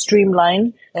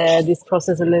streamline this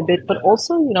process a little bit, but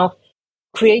also,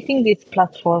 creating this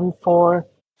platform for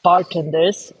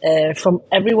bartenders from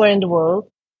everywhere in the world,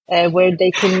 where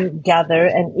they can gather,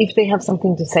 and if they have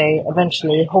something to say,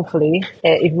 eventually, hopefully,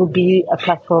 it will be a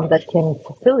platform that can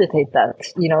facilitate that,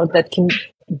 that can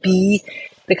be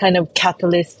the kind of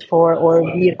catalyst for, or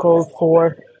vehicle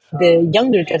for, the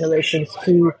younger generations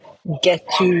to get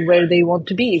to where they want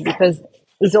to be. Because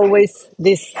there's always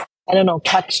this,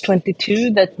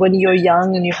 catch-22, that when you're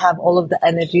young and you have all of the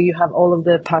energy, you have all of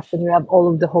the passion, you have all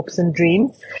of the hopes and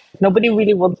dreams, nobody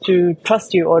really wants to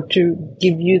trust you or to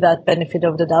give you that benefit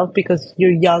of the doubt, because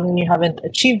you're young and you haven't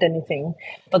achieved anything.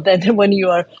 But then when you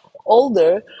are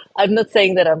older, I'm not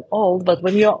saying that I'm old, but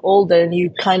when you're older and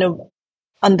you kind of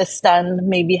understand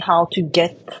maybe how to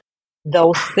get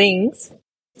those things,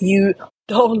 you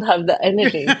don't have the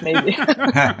energy, maybe,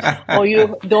 or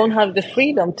you don't have the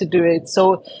freedom to do it.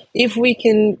 So if we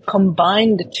can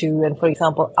combine the two, and for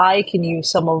example, I can use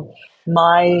some of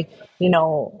my,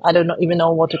 I don't even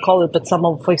know what to call it, but some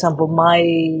of, for example,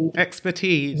 my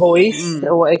expertise, voice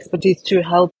or expertise to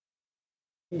help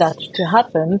that to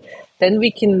happen, then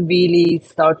we can really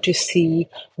start to see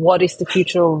what is the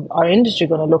future of our industry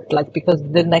going to look like, because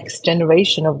the next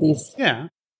generation of these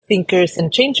thinkers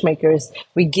and change makers,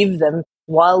 we give them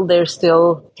while they're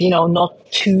still, not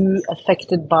too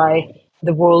affected by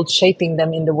the world shaping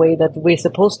them in the way that we're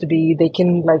supposed to be. They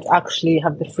can actually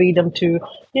have the freedom to,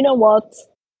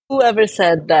 whoever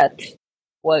said that,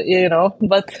 but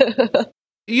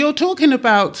you're talking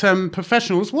about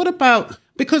professionals. What about,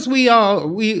 because we are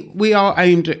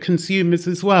aimed at consumers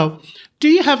as well, do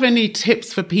you have any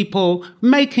tips for people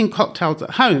making cocktails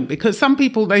at home? Because some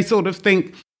people, they sort of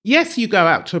think, yes, you go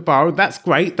out to a bar, that's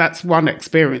great, that's one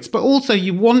experience, but also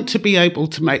you want to be able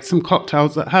to make some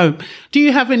cocktails at home. Do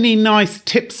you have any nice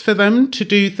tips for them to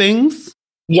do things?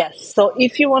 Yes. So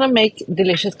if you want to make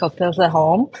delicious cocktails at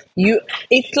home,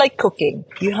 it's like cooking.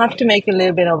 You have to make a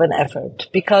little bit of an effort,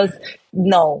 because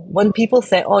when people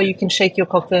say, oh, you can shake your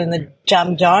cocktail in a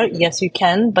jam jar. Yes, you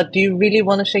can. But do you really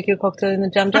want to shake your cocktail in a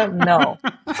jam jar? No.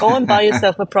 Go and buy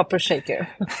yourself a proper shaker.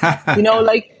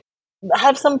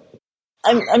 Have some,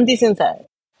 I'm decent at.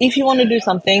 If you want to do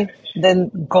something,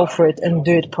 then go for it and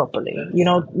do it properly.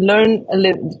 Learn a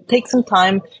little, take some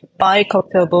time, buy a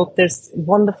cocktail book. There's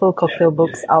wonderful cocktail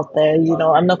books out there.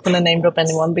 I'm not going to name drop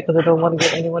anyone because I don't want to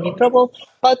get anyone in trouble.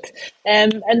 But,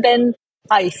 and then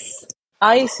ice.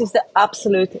 Ice is the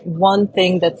absolute one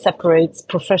thing that separates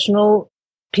professional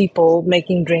people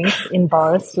making drinks in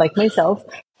bars like myself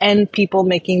and people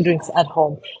making drinks at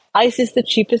home. Ice is the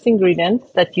cheapest ingredient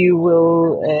that you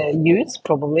will use,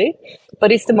 probably,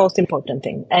 but it's the most important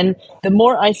thing. And the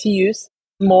more ice you use,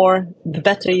 the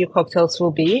better your cocktails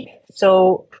will be.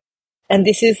 So, and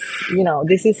this is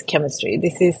chemistry.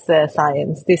 This is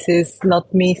science. This is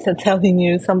not me telling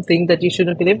you something that you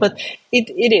shouldn't believe, but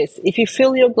it is. If you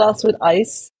fill your glass with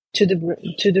ice to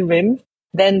the rim,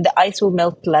 then the ice will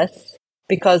melt less,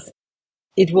 because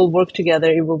it will work together.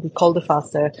 It will be colder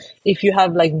faster. If you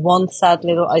have one sad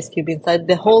little ice cube inside,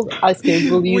 the whole ice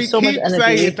cube will use so much energy. We keep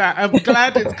saying that. I'm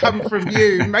glad it's come from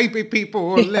you. Maybe people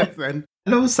will listen.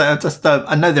 And also,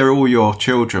 I know they're all your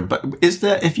children, but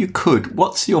if you could,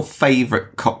 what's your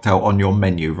favourite cocktail on your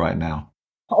menu right now?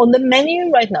 On the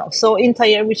menu right now. So in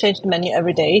Tayer, we change the menu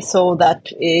every day. So that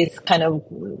is kind of,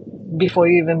 before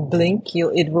you even blink,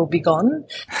 it will be gone.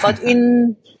 But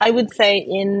I would say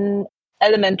in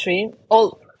elementary,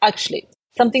 actually,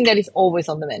 something that is always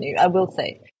on the menu, I will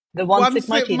say. The one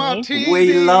sip martini.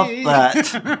 We love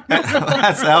that.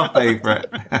 That's our favourite.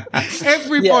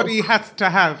 Everybody has to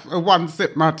have a one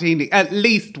sip martini at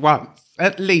least once.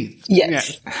 At least.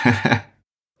 Yes.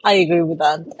 I agree with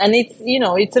that. And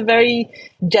it's a very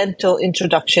gentle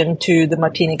introduction to the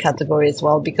martini category as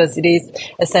well, because it is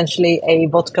essentially a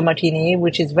vodka martini,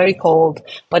 which is very cold,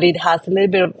 but it has a little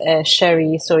bit of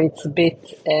sherry, so it's a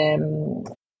bit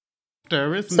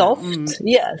soft.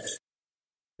 Yes.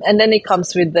 And then it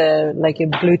comes with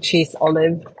a blue cheese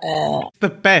olive. The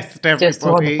best,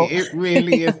 everybody. It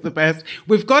really is the best.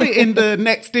 We've got it in the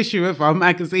next issue of our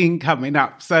magazine coming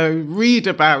up, so read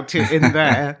about it in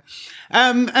there.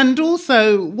 And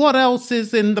also, what else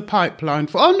is in the pipeline?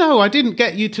 Oh, no, I didn't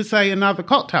get you to say another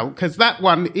cocktail, because that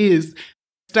one is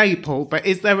staple. But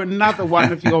is there another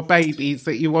one of your babies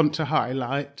that you want to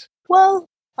highlight? Well,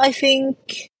 I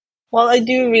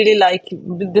do really like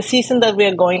the season that we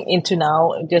are going into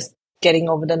now, just getting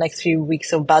over the next few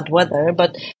weeks of bad weather.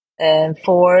 But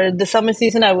for the summer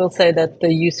season, I will say that the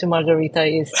yuzu margarita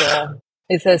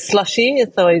is a slushy,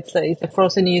 so it's a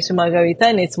frozen yuzu margarita,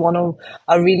 and it's one of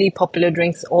our really popular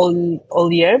drinks all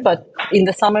year. But in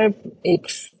the summer,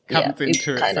 it's kind of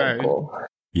cool.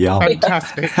 Yeah,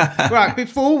 fantastic. Right,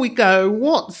 before we go,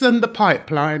 what's in the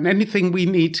pipeline? Anything we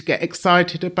need to get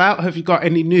excited about? Have you got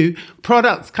any new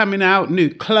products coming out,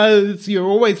 new clothes? You're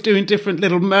always doing different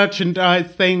little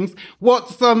merchandise things.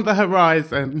 What's on the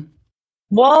horizon?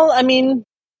 Well,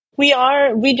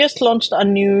 we just launched a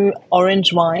new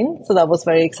orange wine, so that was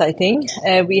very exciting.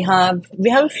 We have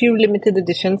a few limited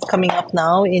editions coming up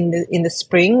now in the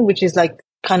spring, which is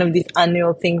kind of this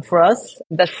annual thing for us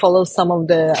that follows some of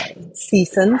the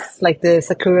seasons, like the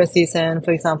Sakura season,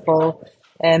 for example.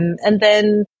 And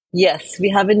then, yes, we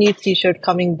have a new t-shirt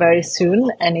coming very soon,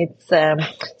 and it's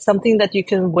something that you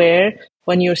can wear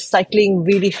when you're cycling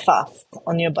really fast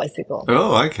on your bicycle.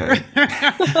 Oh, okay.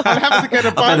 I'll have to get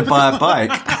a bike. I better buy a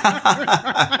bike.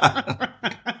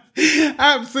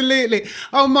 Absolutely.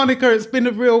 Oh, Monica, it's been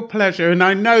a real pleasure. And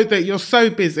I know that you're so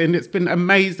busy, and it's been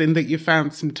amazing that you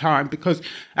found some time because,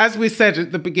 as we said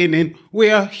at the beginning, we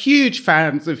are huge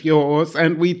fans of yours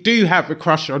and we do have a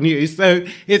crush on you. So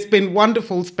it's been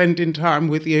wonderful spending time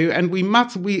with you. And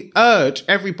we urge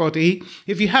everybody,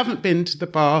 if you haven't been to the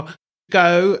bar,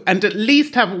 go and at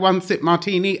least have a one-sip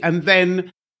martini and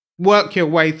then work your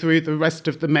way through the rest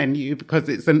of the menu because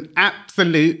it's an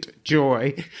absolute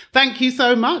joy. Thank you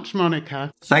so much,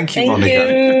 Monica. Thank you, Thank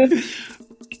Monica. you.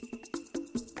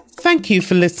 Thank you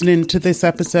for listening to this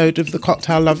episode of the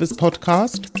Cocktail Lovers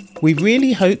podcast. We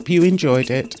really hope you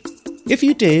enjoyed it. If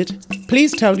you did,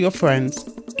 please tell your friends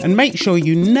and make sure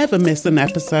you never miss an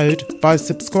episode by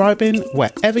subscribing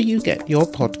wherever you get your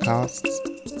podcasts.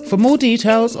 For more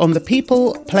details on the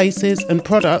people, places and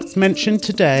products mentioned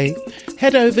today,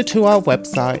 head over to our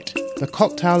website,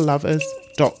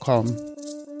 thecocktaillovers.com.